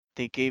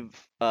they gave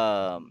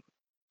um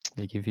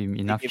They give him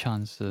they enough give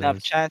enough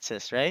chances.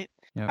 chances, right?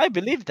 Yep. I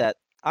believe that,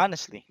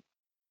 honestly,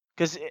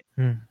 because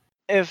Mm.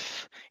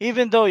 if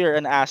even though you're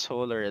an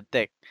asshole or a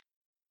dick,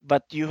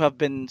 but you have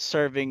been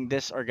serving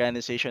this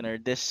organization or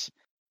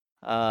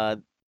uh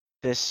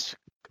this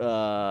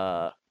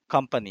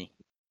company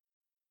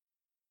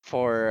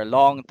for a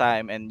long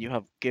time and you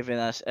have given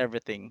us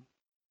everything,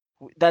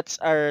 that's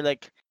our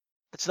like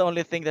that's the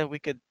only thing that we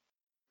could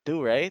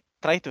do, right?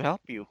 Try to help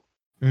you.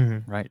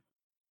 Mm-hmm. Right.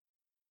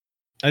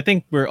 I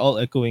think we're all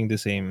echoing the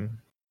same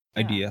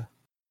Yeah, idea.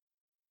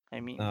 I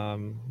mean,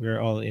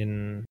 We're all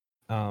in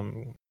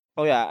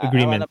oh yeah, I want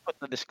agreement. to put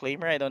the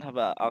disclaimer. I don't have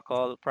a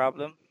alcohol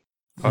problem.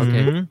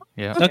 Okay. Mm-hmm.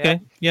 Yeah. Yep, Okay.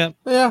 Yeah.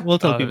 Yeah. We'll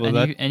tell people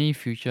that. Any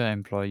future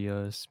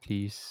employers,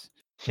 please.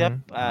 yep.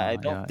 Mm. I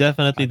don't. Yeah.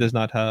 Definitely I does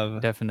not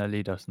have.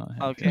 definitely does not have.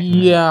 Yeah. Okay.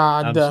 Mm.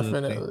 Yeah,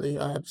 Absolutely. definitely.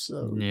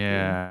 Absolutely.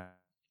 Yeah.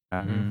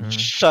 Mm-hmm.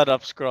 Shut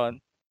up,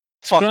 Scron.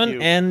 Fuck Scrun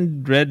you.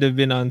 and Red have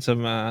been on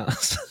some.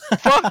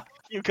 Fuck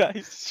You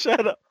guys,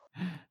 shut up.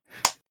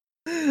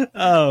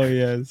 Oh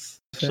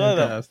yes, Shut up.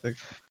 fantastic.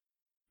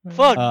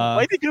 Fuck. Uh,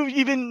 Why did you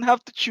even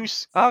have to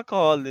choose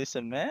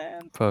alcoholism,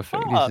 man?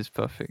 Perfect. This Fuck. is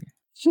perfect.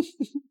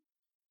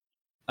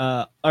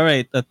 all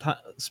right.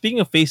 Speaking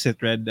of face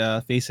it, Red.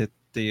 Face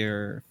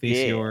Yeah.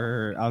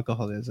 your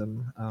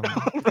alcoholism.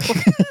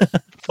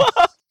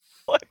 Fuck.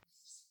 What?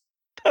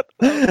 That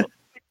alcohol.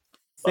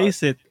 Fuck.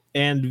 Face it,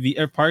 and we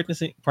are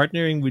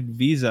partnering with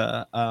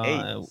Visa.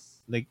 Hey.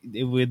 Like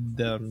with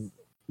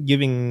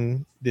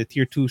giving the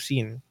tier 2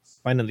 scene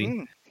finally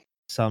Mm.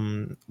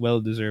 some well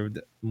deserved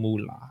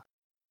moolah.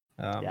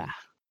 Yeah.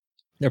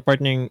 They're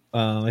partnering.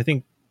 I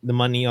think the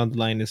money on the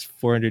line is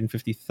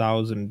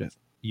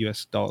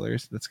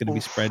 $450,000 That's going to be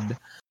Oof. spread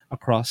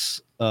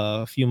across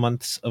a few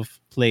months of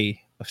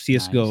play of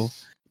CS:GO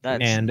Nice.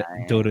 That's and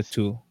Dota nice.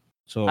 2.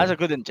 That's So a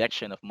good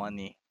injection of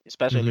money,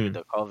 especially with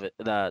mhm. the COVID.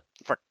 The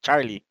for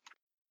Charlie.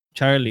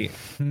 Charlie,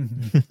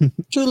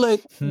 Too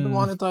late. Hmm.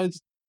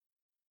 Demonetized.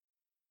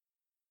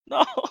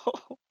 No.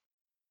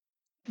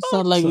 It's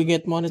not Fuck. like so we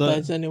get so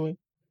monetized anyway.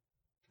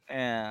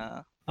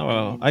 Yeah. oh I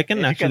well, mean, I can if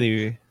you can,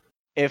 actually.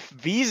 if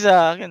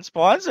Visa can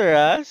sponsor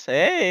us, Oh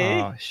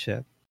hey,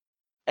 shit!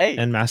 hey,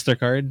 And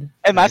Mastercard,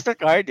 and right?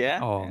 Mastercard, yeah,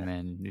 Oh yeah.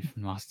 man, if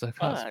Mastercard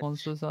Fuck.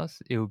 sponsors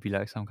us, it would be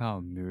like some kind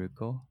of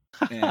miracle.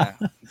 Yeah.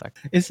 Like,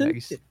 isn't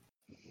it's,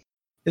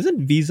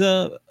 isn't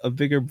Visa a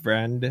bigger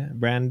brand than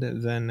oh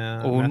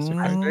no, no,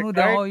 Mastercard? no, no,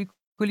 they're Mastercard. all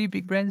equally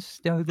big brands.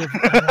 They're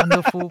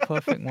wonderful,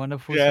 perfect,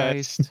 wonderful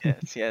Yes, sized.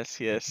 yes, yes,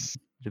 yes,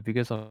 The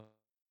biggest of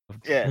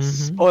yes.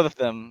 Mm-hmm. Both of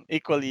them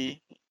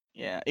equally,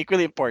 yeah,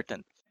 equally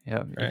important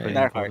yeah, in equally Right.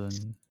 our hearts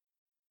important.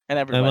 and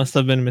I must everybody's.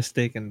 have been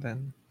mistaken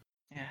then.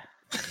 Yeah.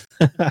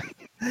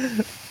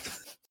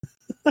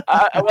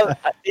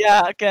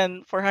 Yeah.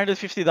 Again,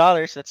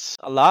 $450. That's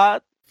a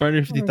lot.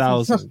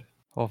 450,000.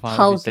 Or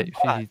Thousand.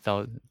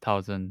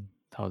 50,000.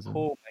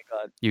 Oh my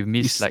god. You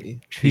missed He's like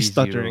three he's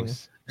stuttering.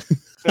 zeros.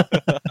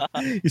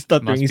 He's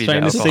stuttering. Must He's be the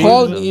trying to You say.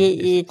 called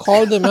alcoholism. you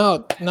called him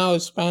out. Now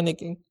he's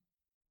panicking.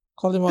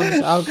 Called him out as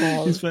He's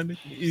alcohol. trying to.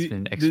 It's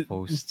been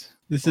exposed.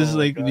 This is Oh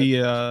my like god.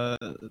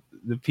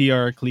 the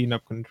PR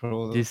cleanup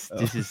control. This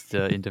is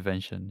the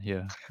intervention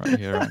here,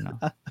 right now.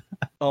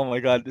 Oh my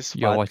god. This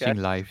You're watching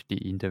podcast. live the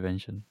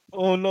intervention.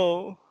 Oh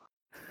no.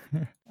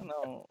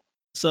 No.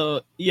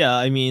 So yeah,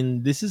 I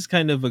mean, this is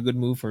kind of a good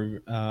move for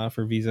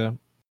Visa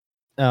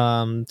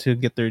to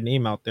get their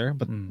name out there.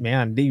 But Mm.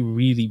 man, they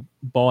really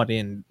bought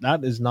in.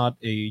 That is not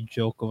a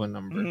joke of a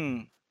number.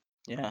 Mm.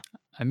 Yeah.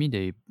 I mean,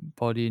 they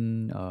bought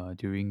in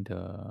during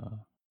the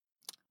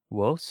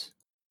Worlds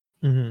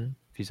Mm-hmm.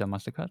 Visa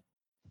Mastercard,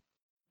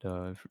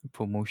 the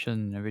promotion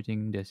and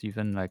everything. There's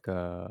even like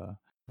a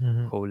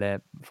Mm-hmm.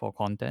 collab for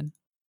content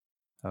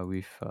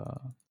with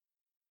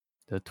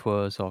the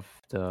tours of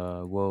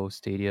the World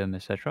Stadium,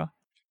 etc.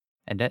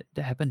 And that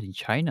happened in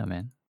China,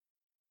 man.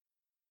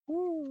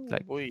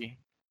 Like Boy.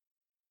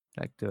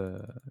 like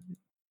the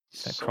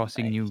like So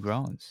crossing new nice.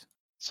 grounds.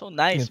 So Yeah.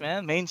 nice,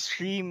 man.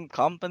 Mainstream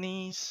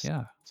companies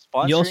Yeah.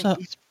 You sponsoring also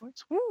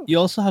esports. Woo. you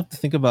also have to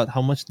think about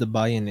how much the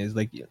buy-in is.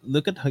 Like,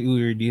 look at who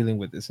you're dealing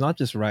with. It's not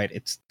just Riot.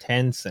 It's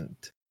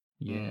Tencent.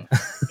 Yeah.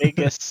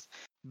 Biggest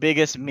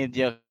biggest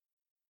media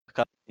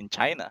in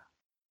China.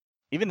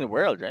 Even the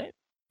world, right?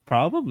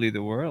 Probably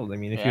the world. I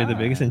mean, if you're the Yeah.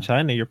 biggest in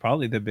China, you're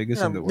probably the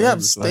biggest Yeah, in the they have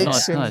world as But well.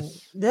 stakes not in.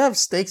 as They have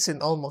stakes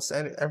in almost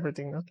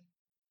everything. No?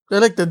 They're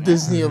like the Yeah.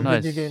 Disney of Mhm. not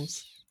video as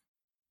games.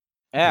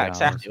 Yeah, yeah, I was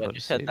exactly what about you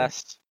to said say that.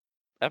 last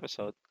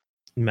episode.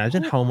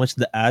 Imagine Whew. how much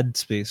the ad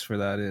space for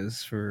that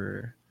is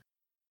for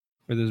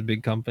those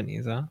big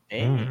companies, huh?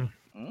 Hey.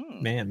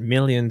 Mm. Man,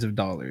 millions of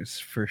dollars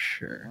for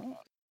sure. Mm.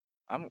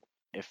 I'm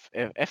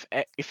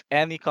if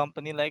any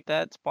company like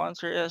that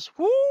sponsor us,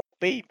 woo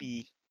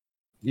baby.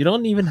 You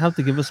don't even have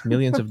to give us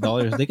millions of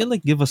dollars. They can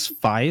like give us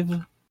five.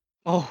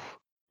 Oh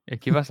Yeah,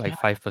 give us like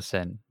yeah.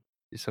 5%.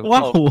 It's okay.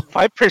 Wow, Oh,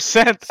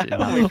 5%. It's Oh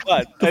my enough.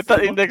 god. what the I thought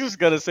fuck? Index was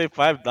gonna say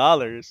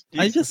 $5.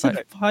 I Jesus just said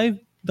Five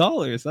Christ.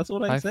 $5. That's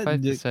what I five said.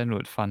 5%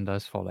 would fund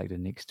us for like the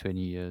next 20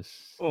 years.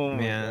 Oh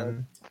my god.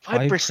 Man,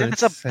 5%?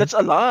 5%. That's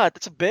a lot.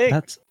 That's a big.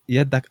 That's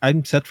yeah. That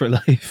I'm set for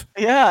life.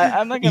 Yeah,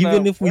 I'm not Even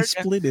gonna if we work.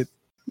 split it,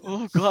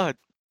 Oh god.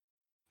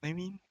 I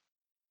mean,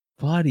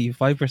 buddy,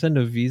 5%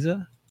 of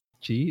Visa.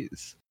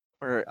 Jeez,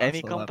 for that's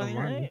any a lot of company,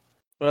 money. right?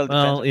 Well, it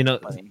depends Well, on you the know,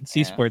 company. C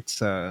Yeah.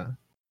 Sports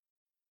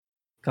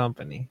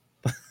company.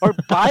 Or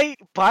buy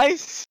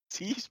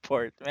C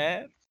Sport,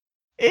 man.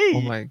 Oh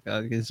Hey. my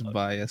god, it's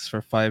bias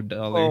for $5.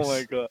 Oh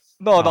my god.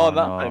 No, no, Oh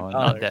not five no, not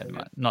dollars. that I mean,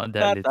 much, not that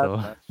not that little.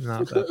 much.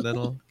 Not that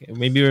little. Okay,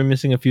 maybe we're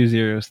missing a few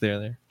zeros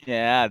there.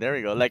 Yeah, there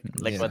we go. Like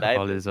It's what Yeah, I do.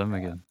 alcoholism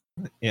again.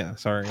 yeah.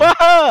 Sorry,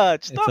 Fudge!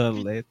 it's Stop! a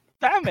late.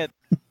 Damn it!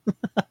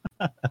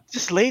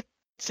 Just late.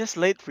 It's just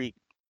late, freak.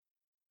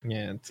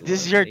 Yeah, it's a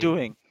This is little your late.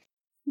 doing.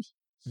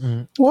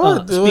 Mhm.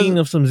 What? It Speaking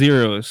was of some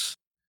zeros,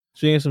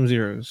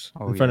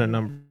 Oh in front of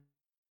yeah.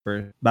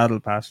 numbers, battle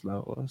pass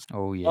levels.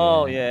 Oh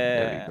Oh yeah.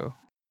 There we yeah. go.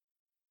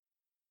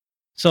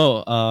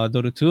 So,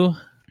 Dota 2,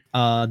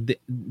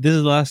 this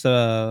is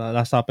the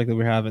last topic that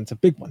we're having. It's a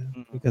big one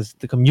Mhm. because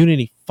the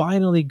community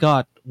finally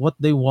got what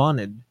they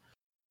wanted.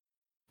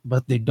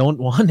 but they don't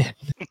want it.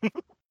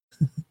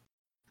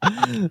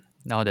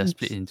 Now they're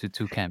split into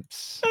two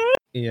camps.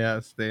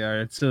 Yes, they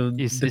are. So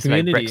the It's like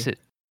community. Brexit.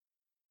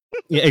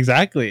 Yeah,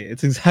 exactly.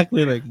 It's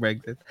exactly like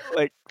Brexit.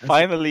 Like That's-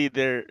 finally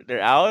they're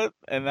out,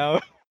 and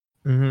now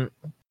Mhm.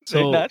 they're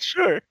So not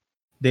sure.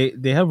 they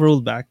have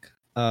rolled back.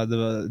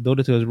 The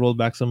Dota 2 has rolled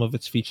back some of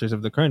its features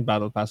of the current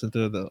battle pass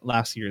into the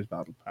last year's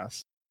battle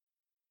pass.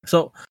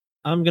 So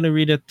I'm gonna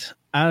read it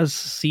as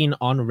seen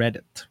on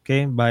Reddit,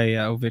 okay, by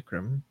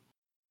Vikram.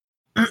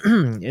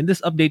 In this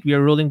update, we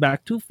are rolling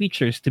back two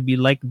features to be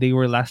like they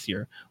were last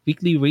year: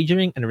 weekly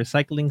wagering and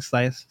recycling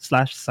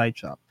slash side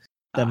shop.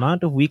 The Ah,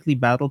 amount of weekly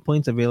battle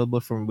points available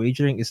from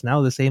wagering is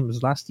now the same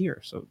as last year.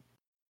 So,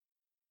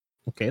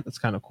 okay, that's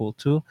kind of cool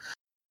too.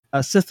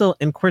 Sithel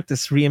and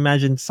Quirtus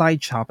reimagined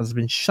side shop has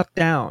been shut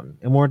down.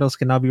 Immortals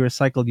can now be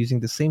recycled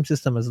using the same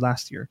system as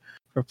last year.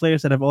 For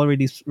players that have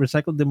already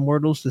recycled the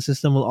Immortals, the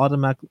system will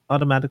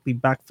automatically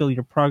backfill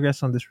your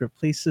progress on this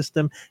replace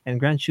system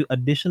and grant you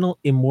additional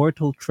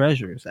Immortal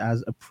treasures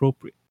as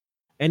appropriate.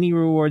 Any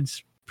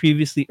rewards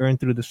previously earned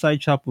through the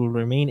side shop will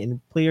remain in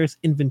player's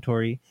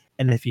inventory,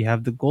 and if you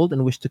have the gold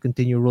and wish to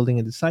continue rolling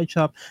in the side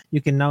shop,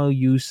 you can now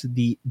use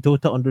the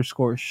Dota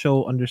underscore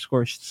show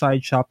underscore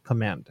side shop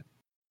command.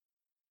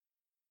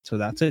 So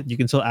that's it. You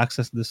can still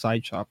access the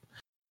side shop,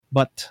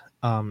 but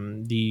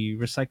the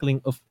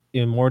recycling of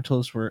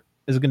immortals were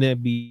is gonna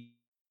be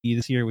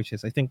this year, which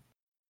is I think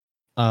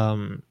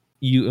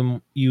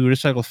you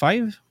recycle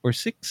 5 or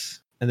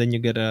 6, and then you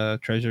get a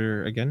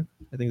treasure again.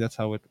 I think that's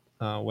how it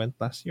went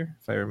last year,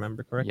 if I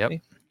remember Yep.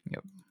 correctly.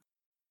 Yep.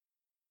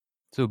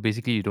 So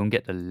basically, you don't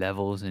get the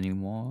levels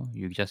anymore.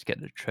 You just get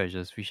the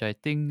treasures, which I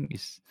think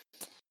is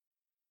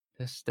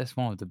that's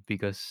one of the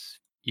biggest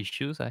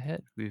issues I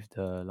had with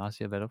the last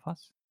year battle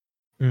pass.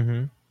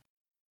 Mm-hmm.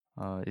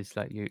 It's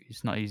like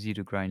it's not easy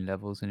to grind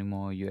levels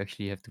anymore. You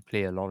actually have to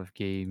play a lot of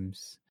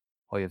games,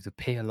 or you have to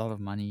pay a lot of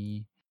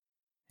money.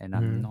 And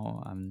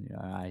Mm-hmm.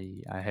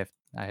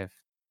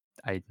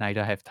 I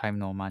neither have time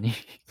nor money.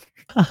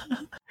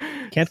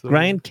 Can't So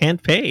grind,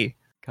 can't pay.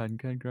 can't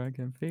grind,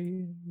 can't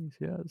pay.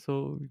 Yeah,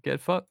 so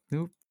get fucked,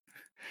 nope.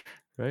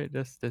 Right?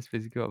 That's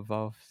basically what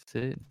Valve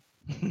said.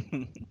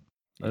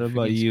 What You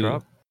about freaking you?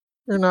 scrub,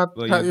 You're not.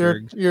 What about you,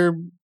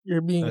 Gerg?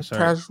 You're being Sorry,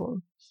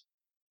 casual.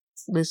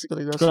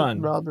 Basically, that's what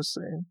Scron. Valve is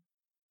saying.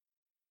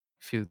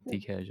 filthy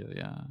casual.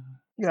 Yeah.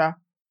 Yeah.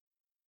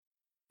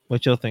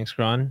 What you think,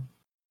 Scron?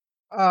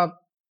 Uh,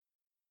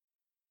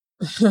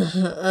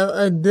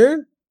 I did.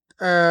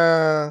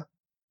 Uh,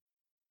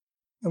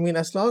 I mean,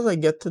 as long as I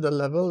get to the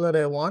level that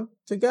I want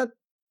to get,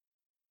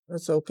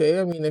 that's okay.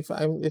 I mean, if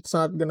it's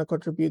not gonna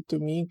contribute to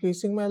me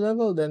increasing my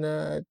level, then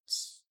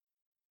it's.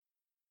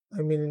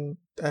 I mean,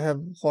 I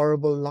have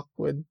horrible luck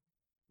with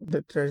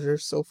the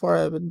treasures so far.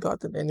 I haven't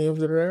gotten any of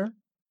the rare,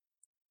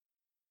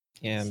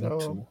 Yeah, me so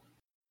too.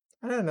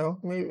 I don't know.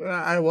 Maybe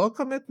I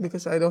welcome it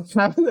because I don't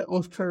have the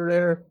ultra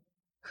rare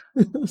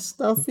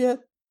stuff yet.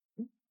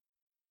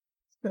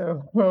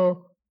 So,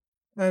 well,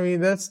 I mean,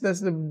 that's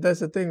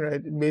the thing, right?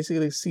 It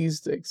basically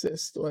ceased to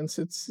exist once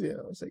it's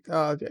it's like,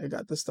 oh, okay, I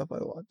got the stuff I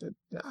wanted.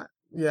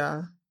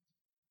 Yeah,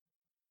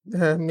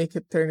 make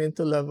it turn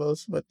into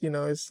levels, but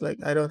it's like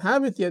I don't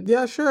have it yet.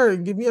 Yeah, sure,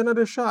 give me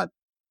another shot.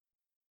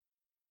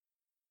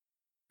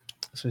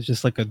 So it's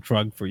just like a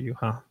drug for you,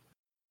 huh?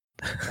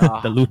 The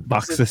Ah, loot Is it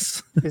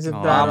boxes.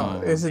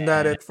 Oh isn't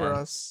that it for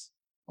man. us?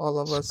 All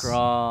of us.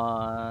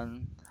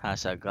 Scron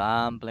has a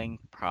gambling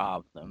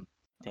problem.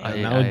 I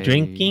Now Damn. I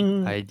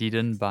drinking. I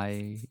didn't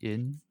buy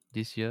in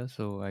this year,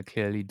 so I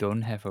clearly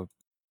don't have a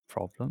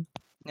problem.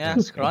 Yeah,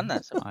 But Scron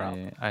has a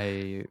problem.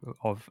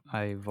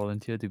 I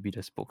volunteer to be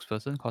the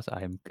spokesperson because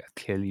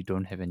clearly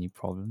don't have any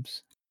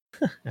problems.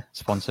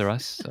 Sponsor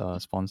us,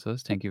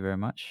 sponsors. Thank you very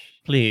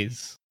much.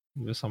 Please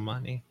give us some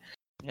money.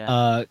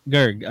 Yeah.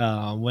 Gerg,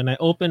 when I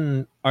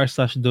open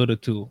r/Dota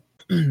 2,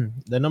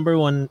 the number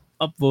one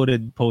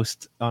upvoted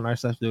post on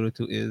r/Dota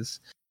 2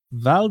 is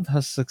Valve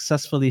has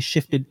successfully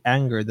shifted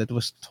anger that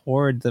was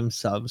toward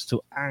themselves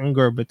to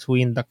anger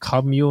between the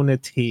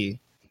community.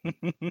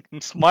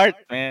 Smart,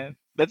 man.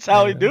 That's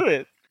how we Yeah, do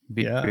it.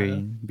 yeah,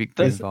 Big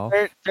brain this, Valve.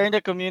 Turn the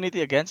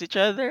community against each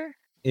other.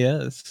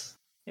 yes.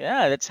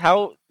 Yeah, that's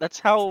how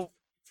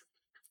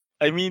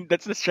I mean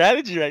that's the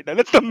strategy right now.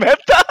 That's the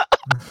meta.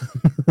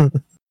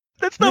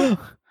 That's the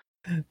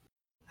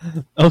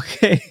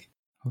Okay,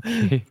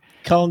 Okay.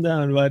 calm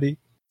down, buddy.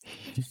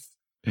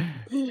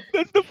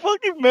 that's the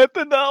fucking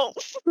meta now.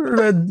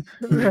 Red,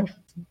 red.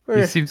 He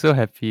Okay. seems so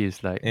happy.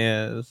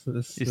 Yeah,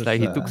 It's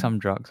like he took some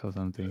drugs or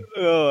something.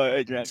 Oh,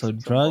 I drank so some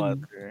drug.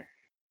 water.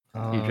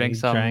 He drank He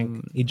some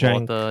drank. He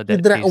drank. water You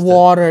that drank tasted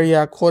water,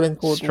 yeah, quote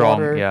unquote strong.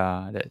 water.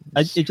 Yeah, that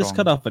It just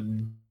cut off a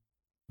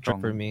drip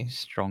for me.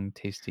 strong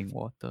tasting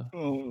water.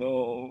 Oh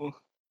no.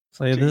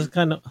 So yeah, this is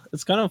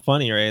Jeez. kind of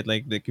funny, right?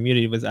 Like the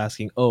community was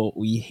asking, "Oh,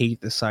 we hate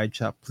the side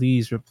shop.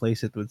 Please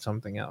replace it with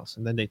something else."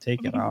 And then they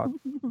take it out,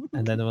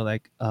 and then we're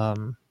like, Where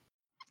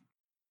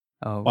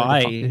the fuck did why?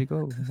 it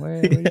go?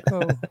 Where'd it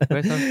go?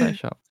 Where's our side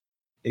shop?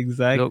 Look,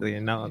 Exactly.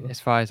 And now, as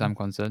far as I'm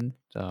concerned,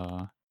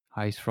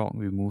 Ice Frog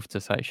removed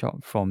the side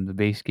shop from the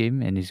base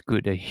game, and it's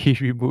good that he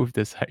removed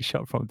the side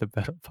shop from the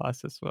battle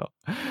pass as well.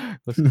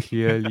 Because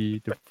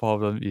clearly the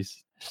problem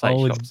is side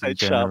Oh, shops in Side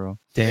shop. general.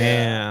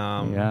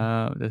 damn.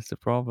 Yeah, that's the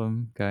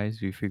problem, guys.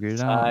 We figured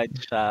it out.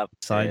 Side shop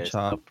Side is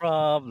shop. the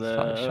problem.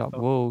 Side shop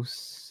woes.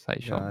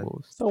 Side shop God.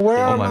 woes. So where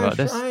Oh are Damn. my my god,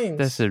 that's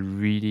shrines? a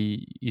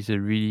really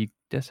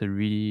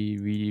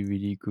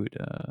really good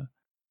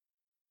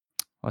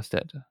what's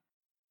that?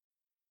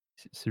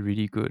 It's a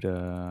really good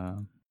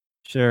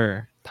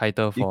Sure.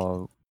 title You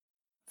c-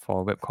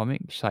 for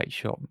webcomic, Side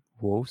Shop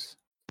Woes.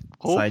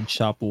 Oh, Side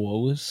shop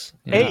woes.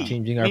 Are we Yeah. hey,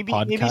 changing our maybe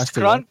podcast to what?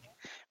 Scrum,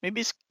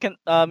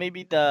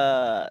 maybe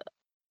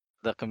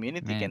the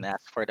community can Man.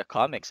 ask for the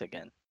comics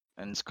again,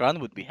 and Scrum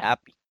would be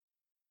happy.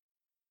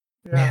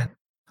 Yeah. Man,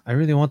 I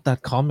really want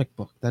that comic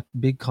book. That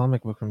big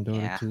comic book from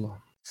Dota Yeah. 2.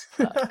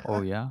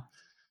 Oh yeah.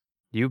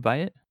 Do you buy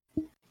it?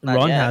 Not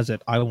Ron yet. has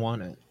it. I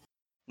want it.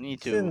 Need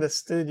It's in to. the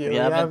studio. We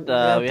You haven't.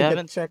 have We to get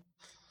haven't. checked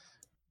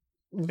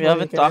We before you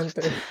haven't can talked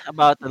enter.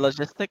 about the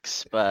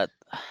logistics, but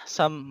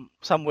some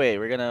way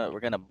we're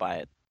gonna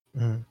buy it.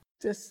 Mm.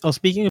 Just Oh,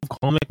 speaking of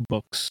comic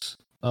books,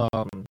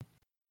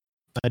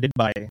 I did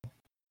buy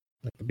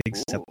like a big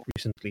set Ooh.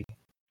 recently.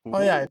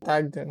 oh yeah, I Ooh.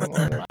 tagged him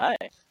on it. Why?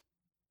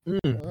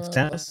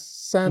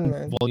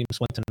 Sandman. Volumes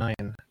 1 to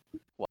 9.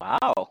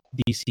 Wow.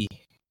 DC.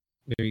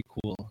 Very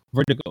cool.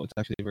 Vertigo. It's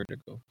actually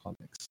Vertigo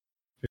comics.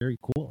 Very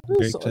cool.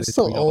 Very It's excited to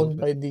still read all of owned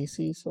it. by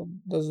DC, so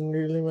doesn't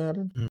really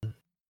matter.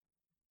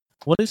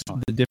 What is Oh.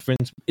 the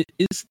difference?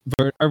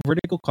 Are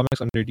Vertigo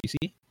comics under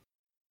DC?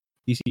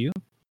 DCU?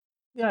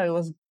 Yeah, it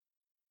was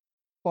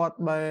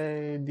bought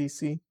by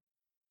DC.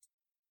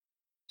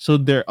 So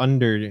they're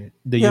under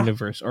the Yeah.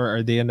 universe, or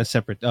are they in a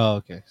separate?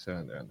 Oh, okay.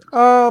 So they're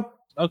under.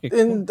 Okay, cool.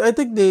 And I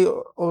think they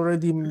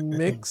already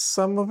mixed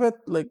some of it.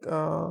 Like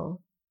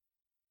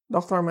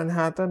Doctor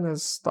Manhattan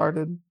has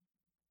started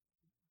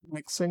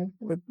mixing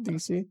with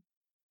DC.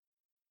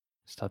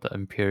 Started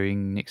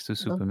appearing next to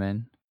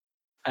Superman.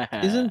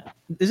 Isn't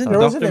There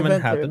was an Doctor event for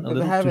Manhattan it, a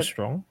little too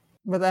strong?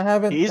 but I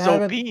haven't. He's I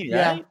haven't. OP,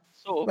 Yeah, right?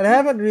 So but I OP.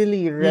 haven't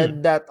really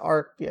read that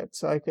arc yet,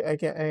 so I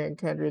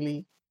can't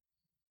really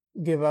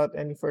give out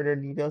any further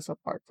details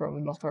apart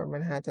from Doctor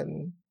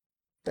Manhattan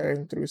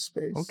tearing through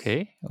space.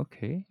 Okay.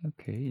 That's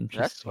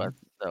Interesting.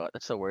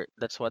 that's the word.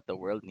 That's what the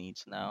world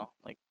needs now.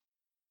 Like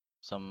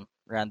some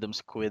random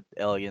squid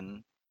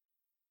alien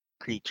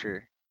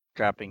creature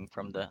dropping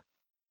from the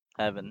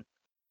heaven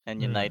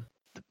and unite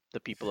the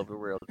people of the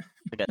world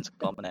against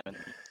common enemy.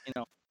 You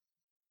know,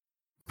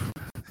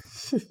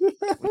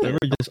 we They need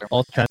were a just Dr.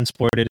 all Manhattan.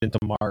 transported into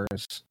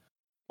Mars.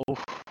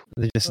 Oof.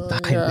 They just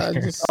died yeah,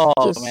 there.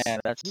 Oh man,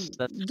 that's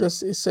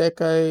just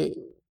Isekai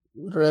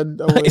read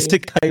away.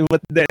 Isekai,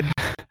 but dead.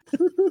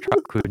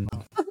 Truck-kun.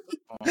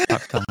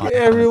 Truck-tama.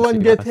 Everyone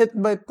get hit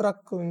by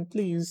Truck-kun,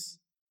 please.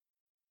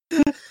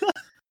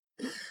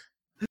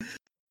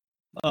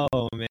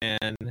 Oh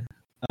man.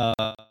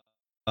 Uh,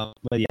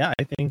 but yeah,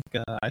 I think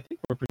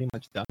we're pretty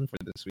much done for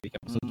this week.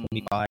 Episode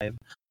 25.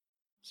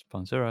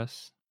 Sponsor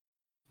us.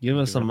 Give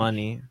Thank us you some very much.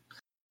 money.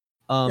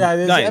 Yeah,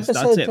 this is guys, that's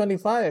episode it.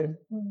 25.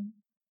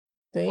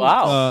 Thanks.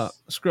 Wow.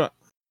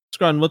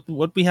 Scrun,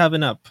 what we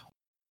having up?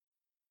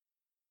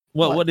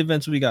 What? What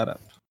events we got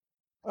up?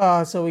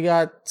 So we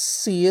got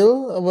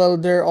Seal. Well,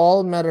 they're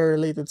all meta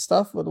related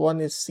stuff, but one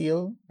is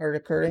Seal, a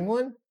recurring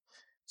one.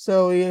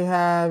 So we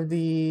have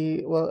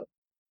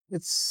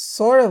it's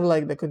sort of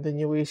like the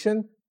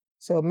continuation.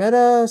 So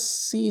Meta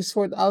C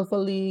Sport Alpha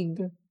League,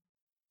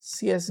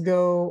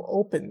 CSGO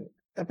Open,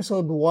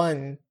 episode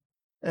 1.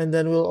 And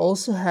then we'll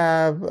also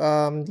have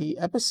the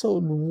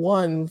episode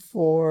 1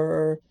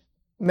 for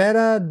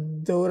Meta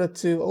Dota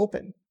 2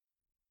 Open.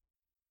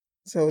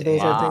 So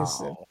those are things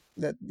Wow.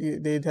 that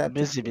they'd have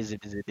Busy.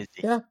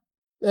 Yeah.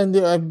 And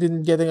I've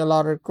been getting a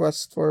lot of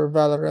requests for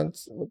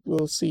Valorant.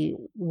 We'll see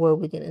where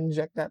we can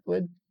inject that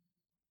with.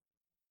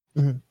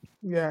 Mhm.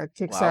 Yeah,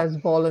 Kix Wow. has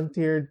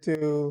volunteered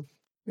to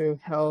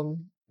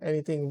helm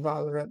anything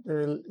Valorant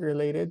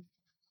related.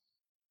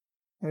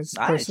 Has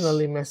Nice.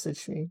 personally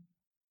messaged me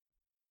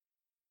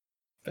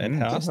to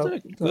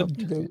Fantastic.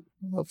 Good.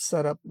 help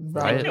set up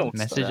Riot, Valorant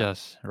message stuff.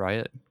 us.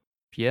 Riot,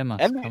 PM us.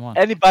 Come on.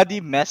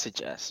 Anybody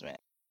message us, man.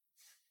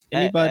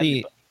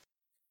 Anybody?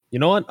 You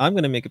know what? I'm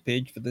gonna make a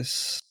page for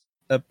this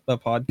a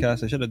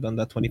podcast. I should have done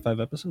that 25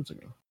 episodes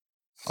ago.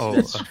 Oh, a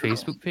That's true.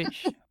 Facebook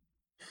page.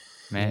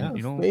 Man, Yeah.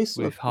 you know,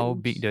 Facebook with how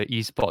big page.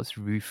 the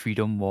esports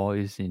freedom war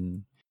is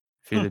in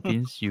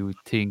Philippines, you would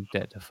think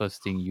that the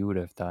first thing you would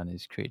have done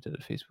is created a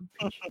Facebook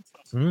page.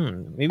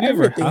 Maybe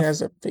Everything we're half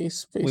has a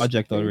Facebook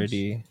project page.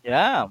 already.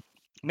 Yeah.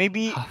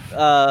 Maybe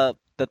Half.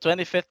 the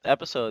 25th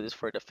episode is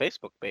for the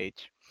Facebook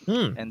page.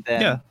 And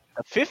then Yeah.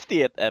 the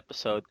 50th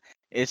episode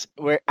is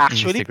we're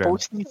actually Instagram.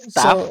 posting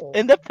stuff So,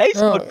 in the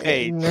Facebook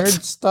page.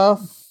 nerd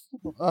stuff.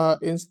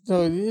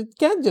 So it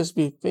can't just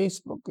be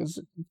Facebook,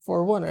 because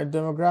for one, our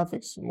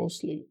demographics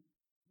mostly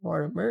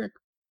are American.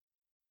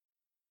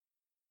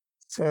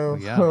 So Oh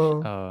yeah.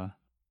 you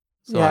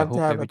So I have to hope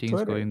have a everything's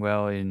Twitter. going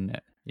well in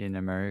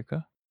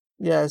America.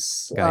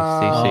 Yes. Guys,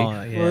 stay safe.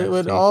 Oh yeah.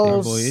 With Stay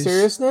all safe. boys.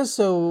 seriousness,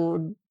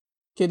 so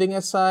kidding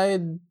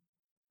aside,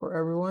 for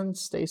everyone,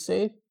 stay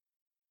safe.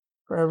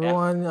 For Yeah.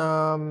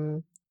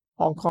 everyone,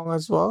 Hong Kong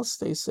as well,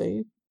 stay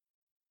safe.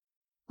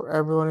 For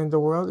everyone in the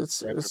world, For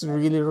it's everybody.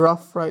 really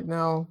rough right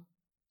now.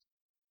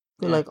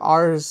 Feel Yeah. like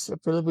ours, the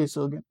Philippines,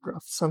 will get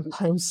rough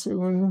sometime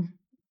soon.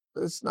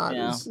 It's not.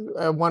 Yeah.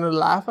 I want to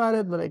laugh at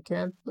it, but I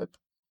can't. But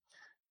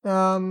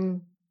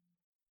um,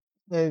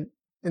 and,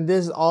 and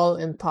this is all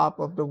in top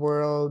of the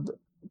world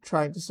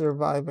trying to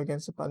survive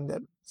against a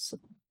pandemic. So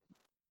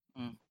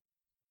Mm.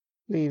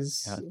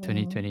 please, Yeah,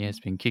 2020 has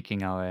been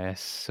kicking our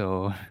ass.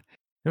 So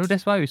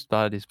that's why we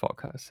started this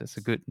podcast. It's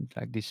a good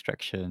like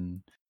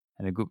distraction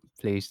and a good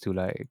place to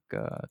like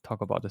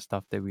talk about the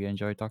stuff that we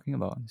enjoy talking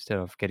about instead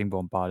of getting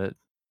bombarded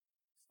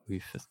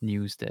with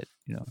news that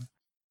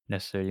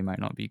necessarily might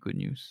not be good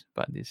news.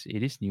 But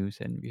it is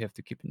news, and we have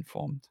to keep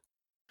informed.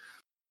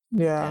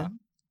 yeah, Yeah.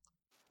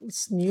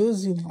 it's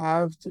news you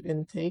have to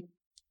intake.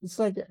 It's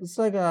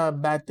like a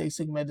bad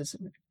tasting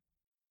medicine.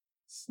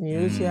 It's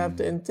news you have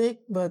to Mm.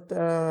 intake, but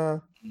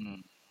Mm.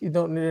 you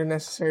don't really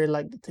necessarily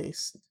like the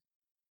taste.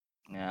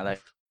 Yeah.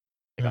 Like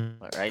Mm.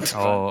 right.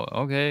 Oh,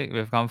 okay.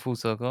 We've come full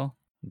circle.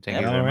 Thank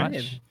Yep. you All very right,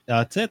 much.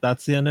 that's it.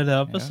 That's the end of the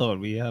Yeah. episode.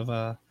 We have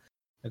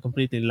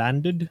completely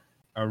landed.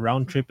 Our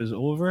round trip is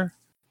over.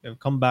 We have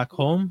come back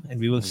home, and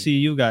we will We- see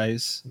you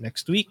guys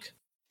next week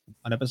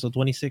on episode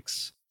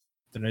 26,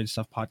 the Nerd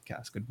Stuff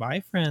Podcast.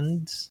 Goodbye,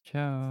 friends.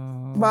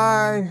 Ciao.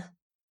 Bye.